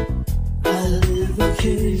 I leave a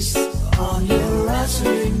kiss on your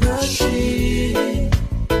answering machine.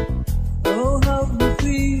 Oh, help me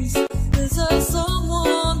please, is there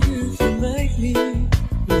someone who can make me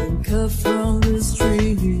wake up from this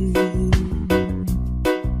dream?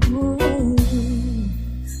 Ooh.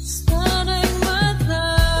 Spending my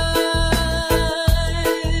time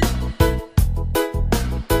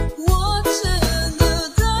watching the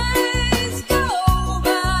days go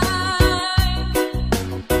by,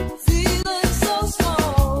 feeling so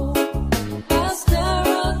small. I stare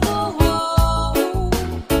at the wall,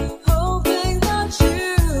 hoping that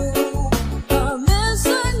you are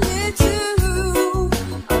missing me too.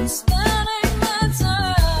 I'm spending my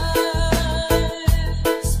time,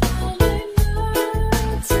 spending my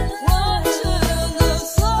time watching the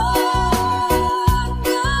sun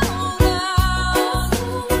go down,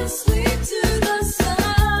 sleep to the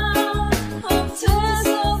sound of tears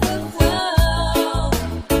on the ground,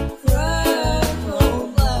 red or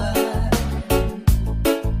black.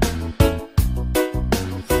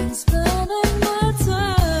 I'm spending my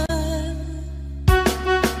time.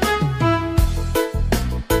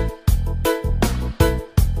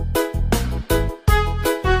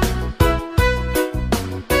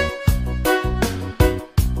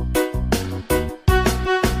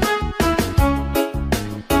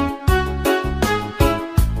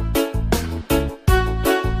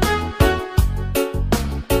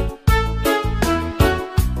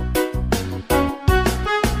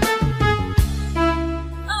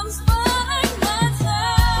 I'm spending my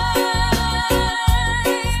time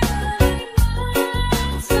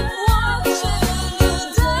watching the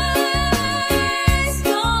days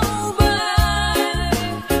go by,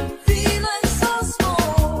 feeling so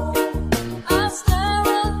small. I stare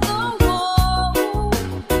at the wall,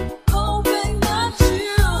 hoping that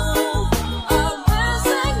you are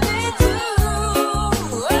missing me too.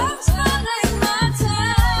 I'm spending my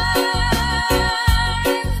time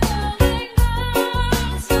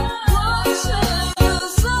watching the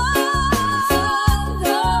sun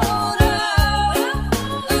go down,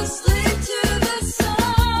 asleep to the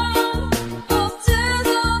sound of tears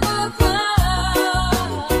on the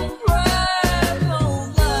ground, red or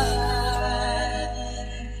black.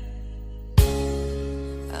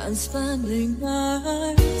 I'm spending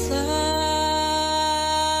my time.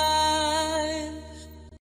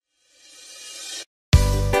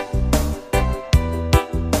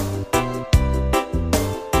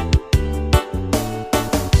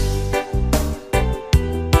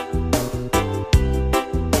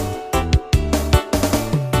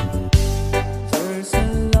 There's a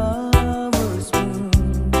lover's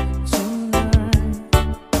moon tonight.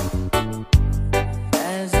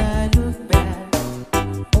 As I look back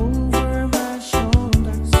over my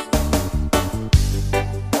shoulders,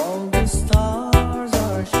 all the stars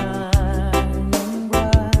are shining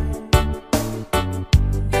bright.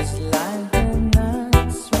 It's like the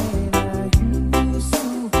nights when I used to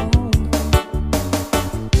hold you.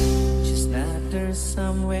 Just not there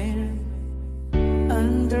somewhere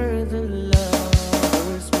under the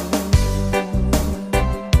lover's moon.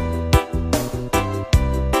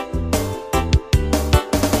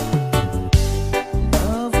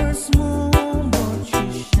 Lover's moon, won't you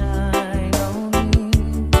shine on me?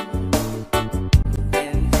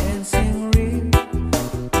 And dancing ring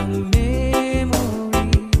on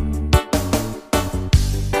memory.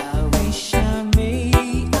 I wish I may,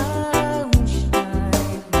 I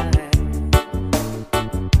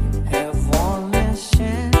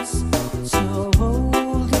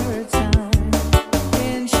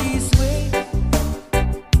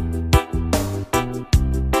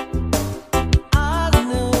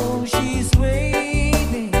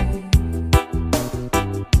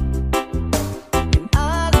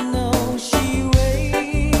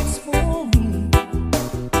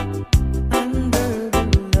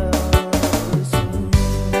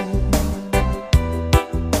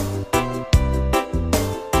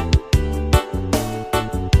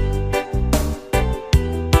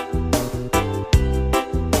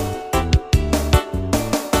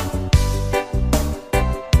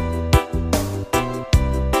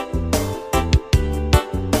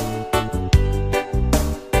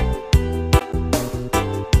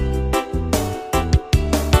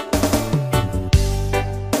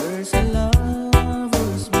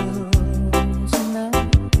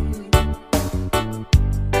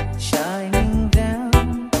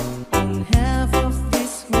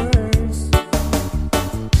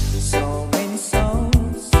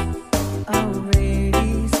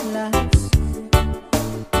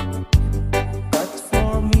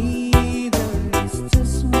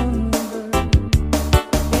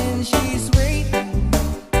she's waiting.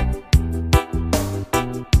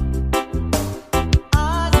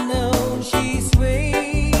 I know she's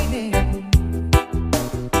waiting.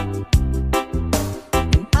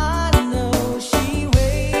 And I know she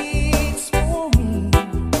waits for me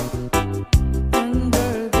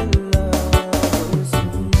under the lover's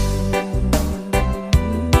moon.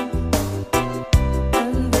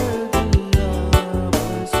 Under the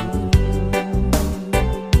lover's moon.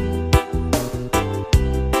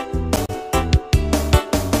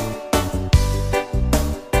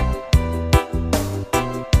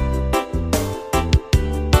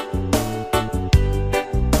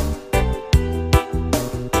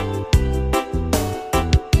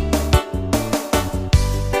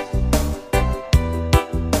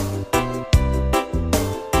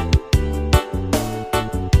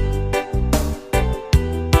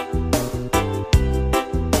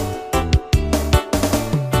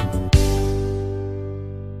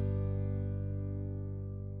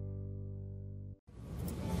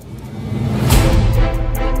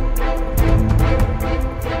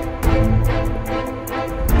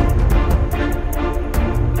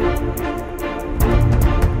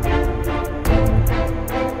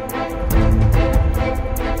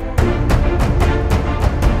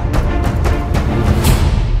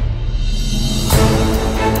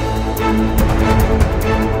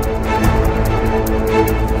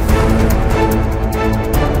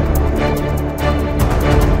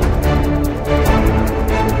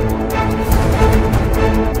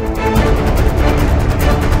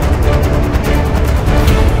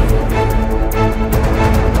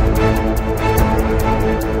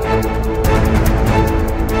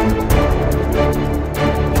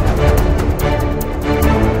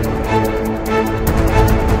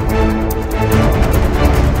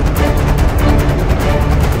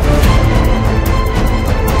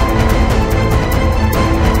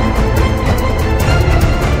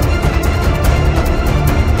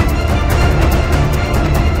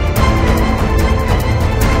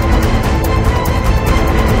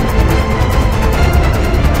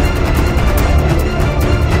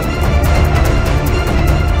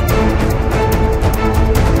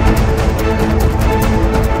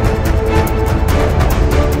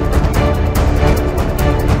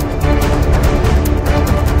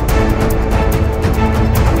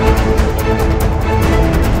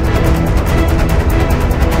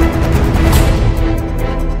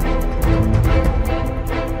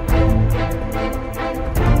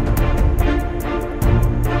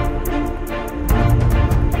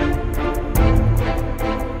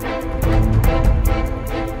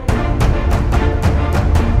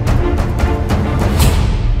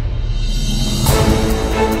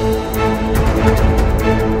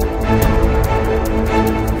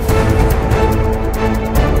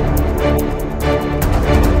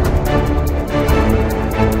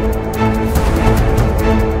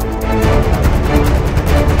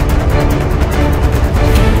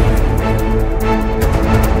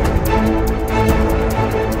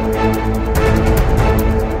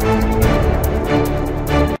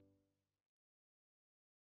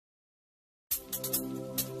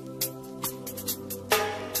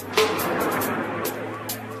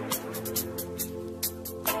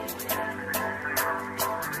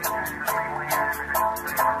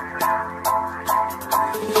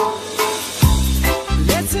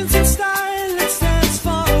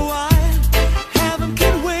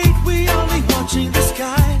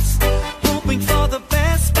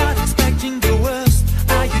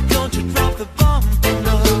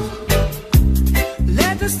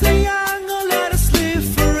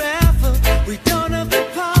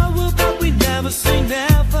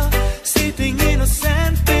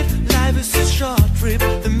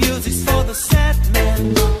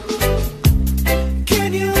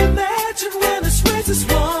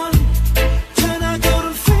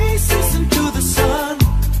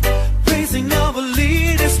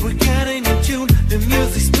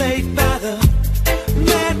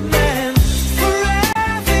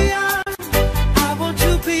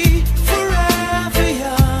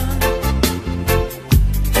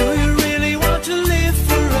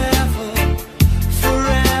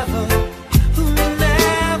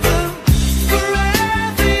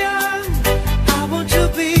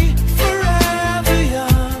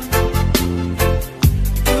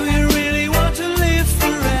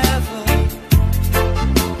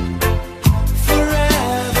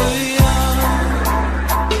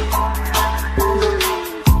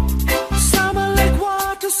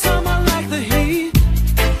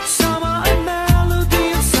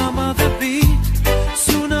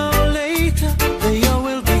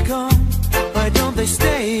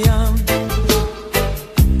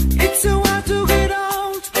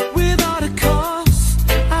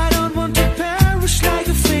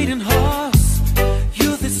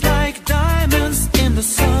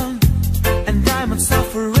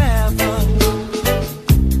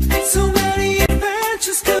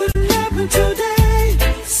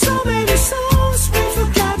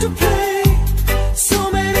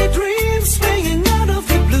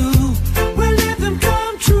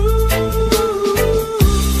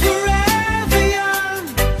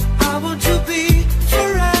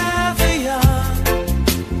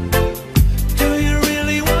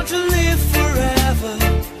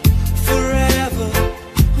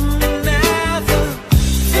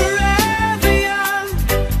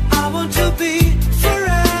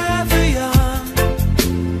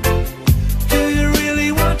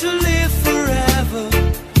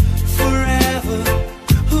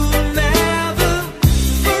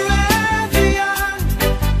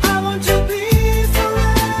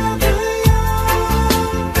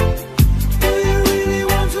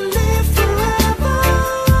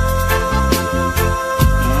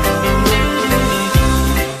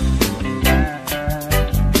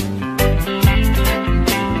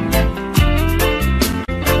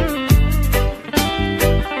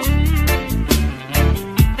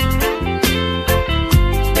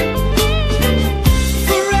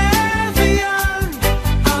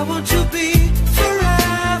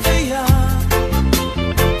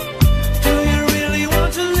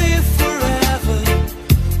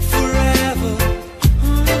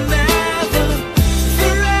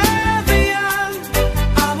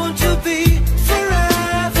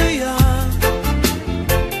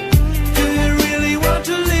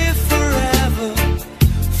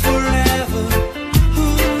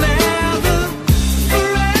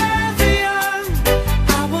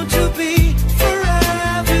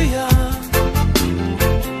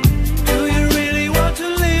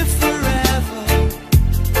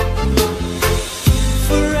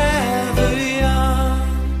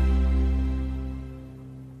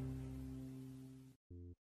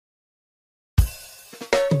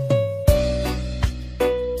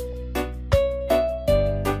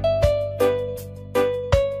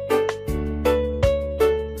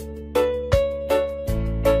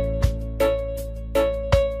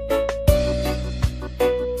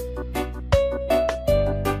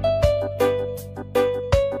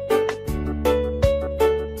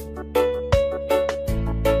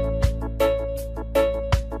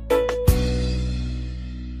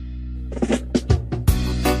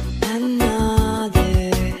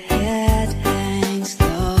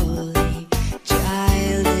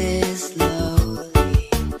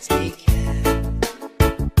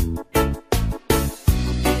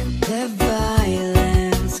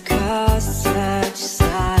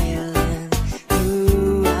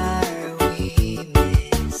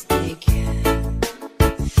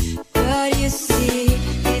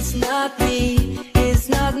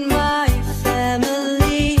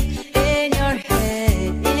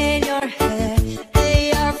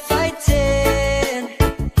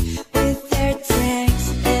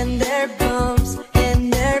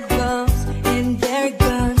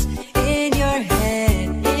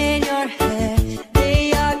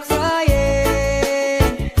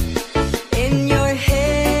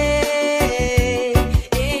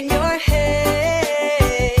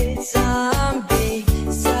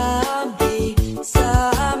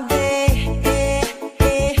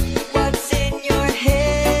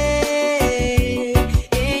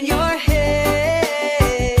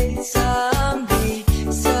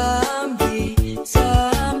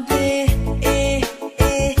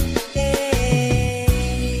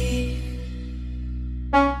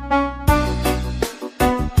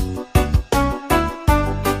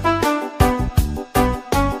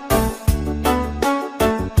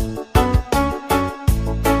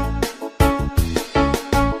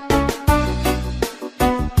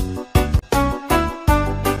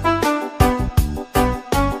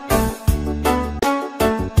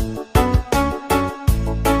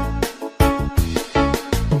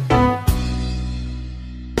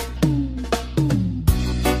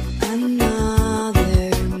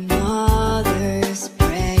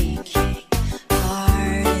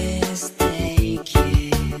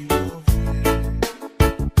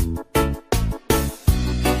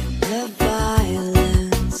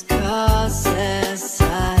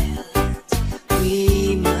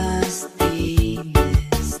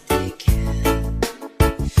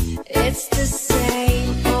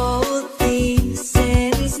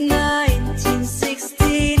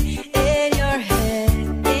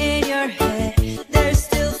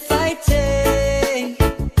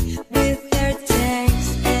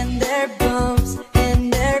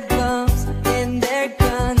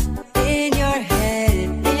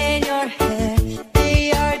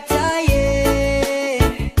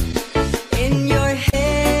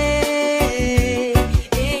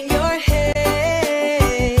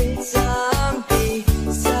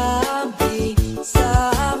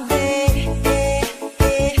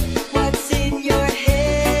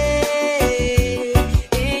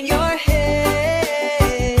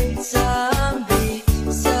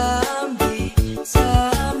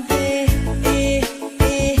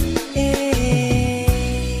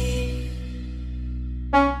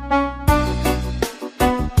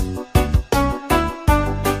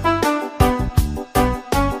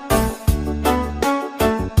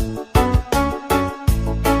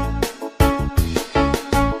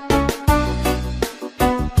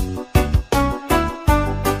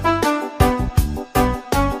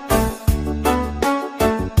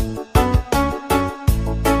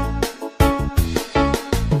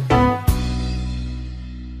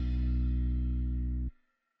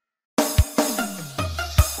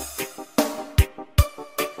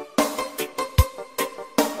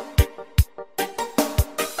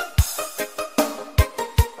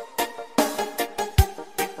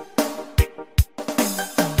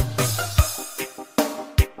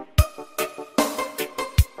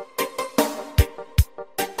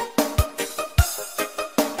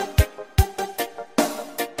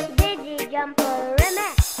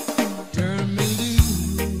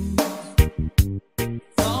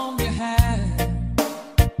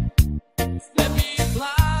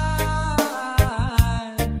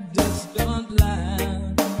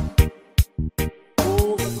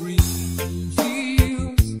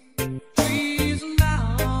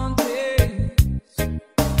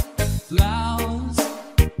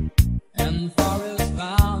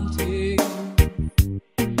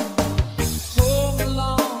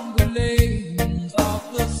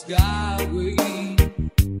 skyway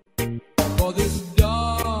for this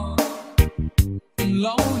dark and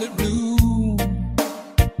lonely blue.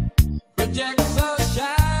 Projects a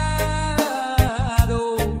shadow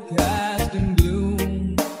cast in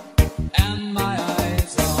gloom, and my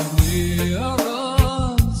eyes are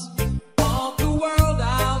mirrors of the world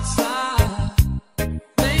outside,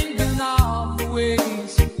 thinking of the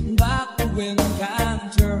ways that the wind can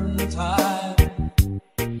turn the tide.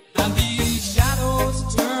 And these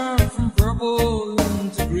shadows turn from purple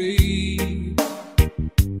into green,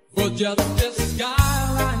 for just this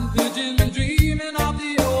skyline pigeon dreaming of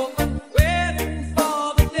the open, waiting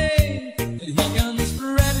for the day that he can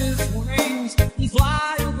spread his wings and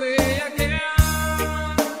fly away again.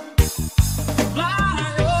 Fly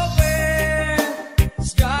away,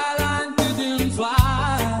 skyline pigeon,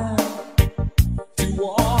 fly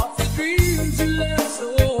towards the dreams you left so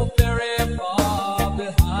very far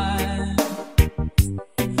behind.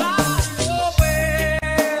 Fly away,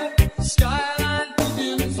 skyline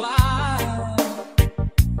pigeon, fly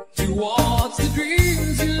towards the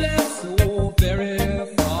dreams you left so very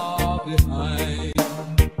far behind.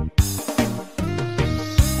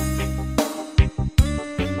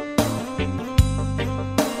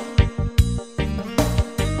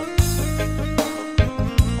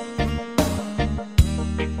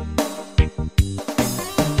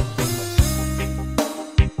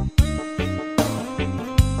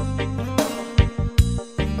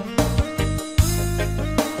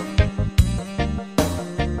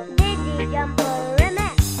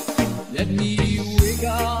 Let me wake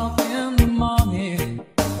up in the morning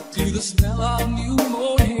to the smell of new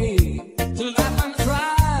mown hay, to laugh and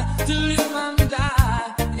cry, to live and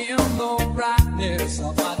die in the brightness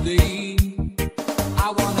of my day.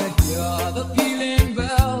 I wanna hear the pealing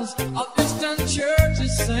bells of distant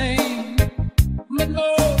churches sing, but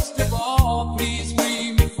most of all, please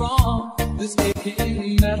free me from this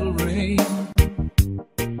aching metal rain,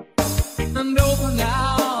 and open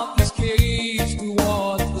out this cage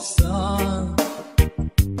towards the sun.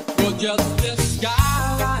 For just this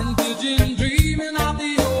skyline pigeon dreaming of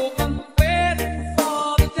the open, waiting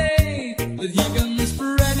for the day that he can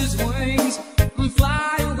spread his wings and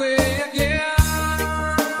fly away again.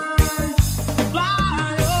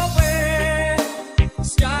 Fly away,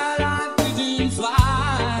 skyline pigeon,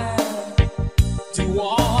 fly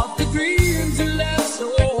towards the dreams you left so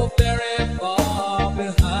very far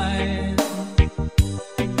behind.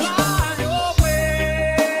 Fly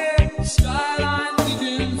away, skyline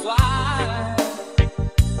pigeon, fly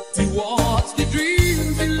towards the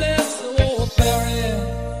dreams you left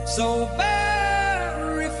so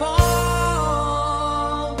very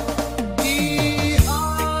far behind.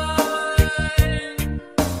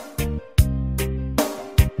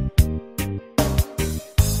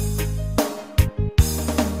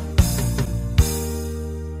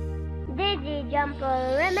 Digi Jumper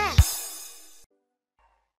Remix.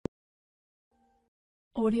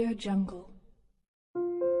 Audio Jungle.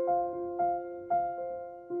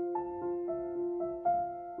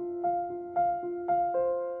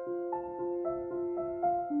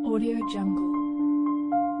 Audio Jungle.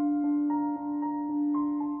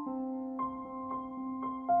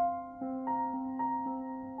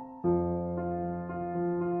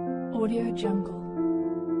 Audio Jungle.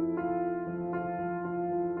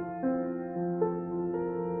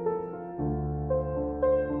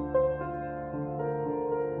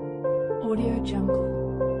 Audio Jungle.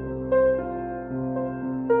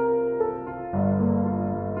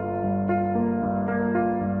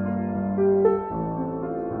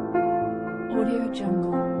 Audio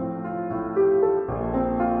Jungle.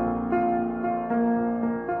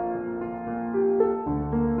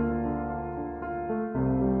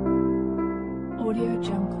 Audio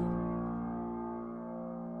Jungle.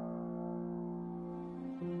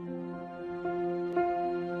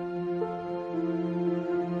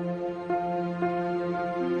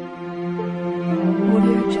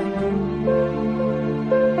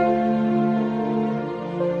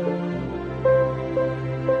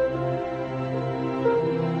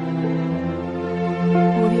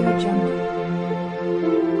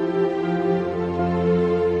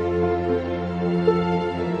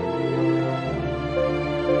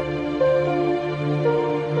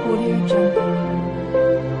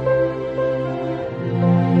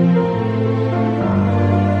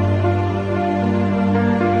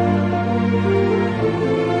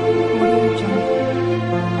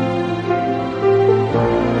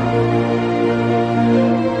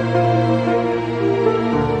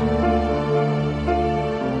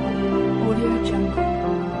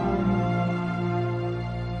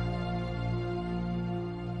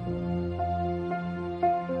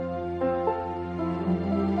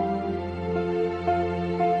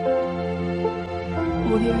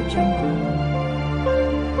 Audio Jungle.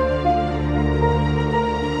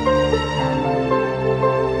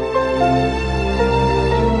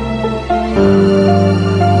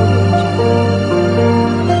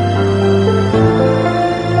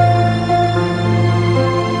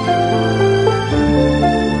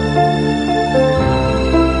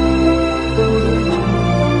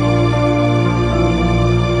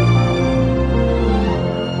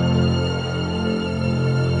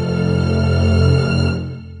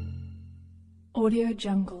 Audio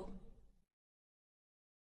Jungle.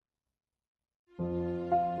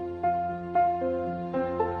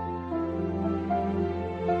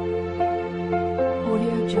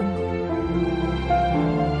 Audio Jungle.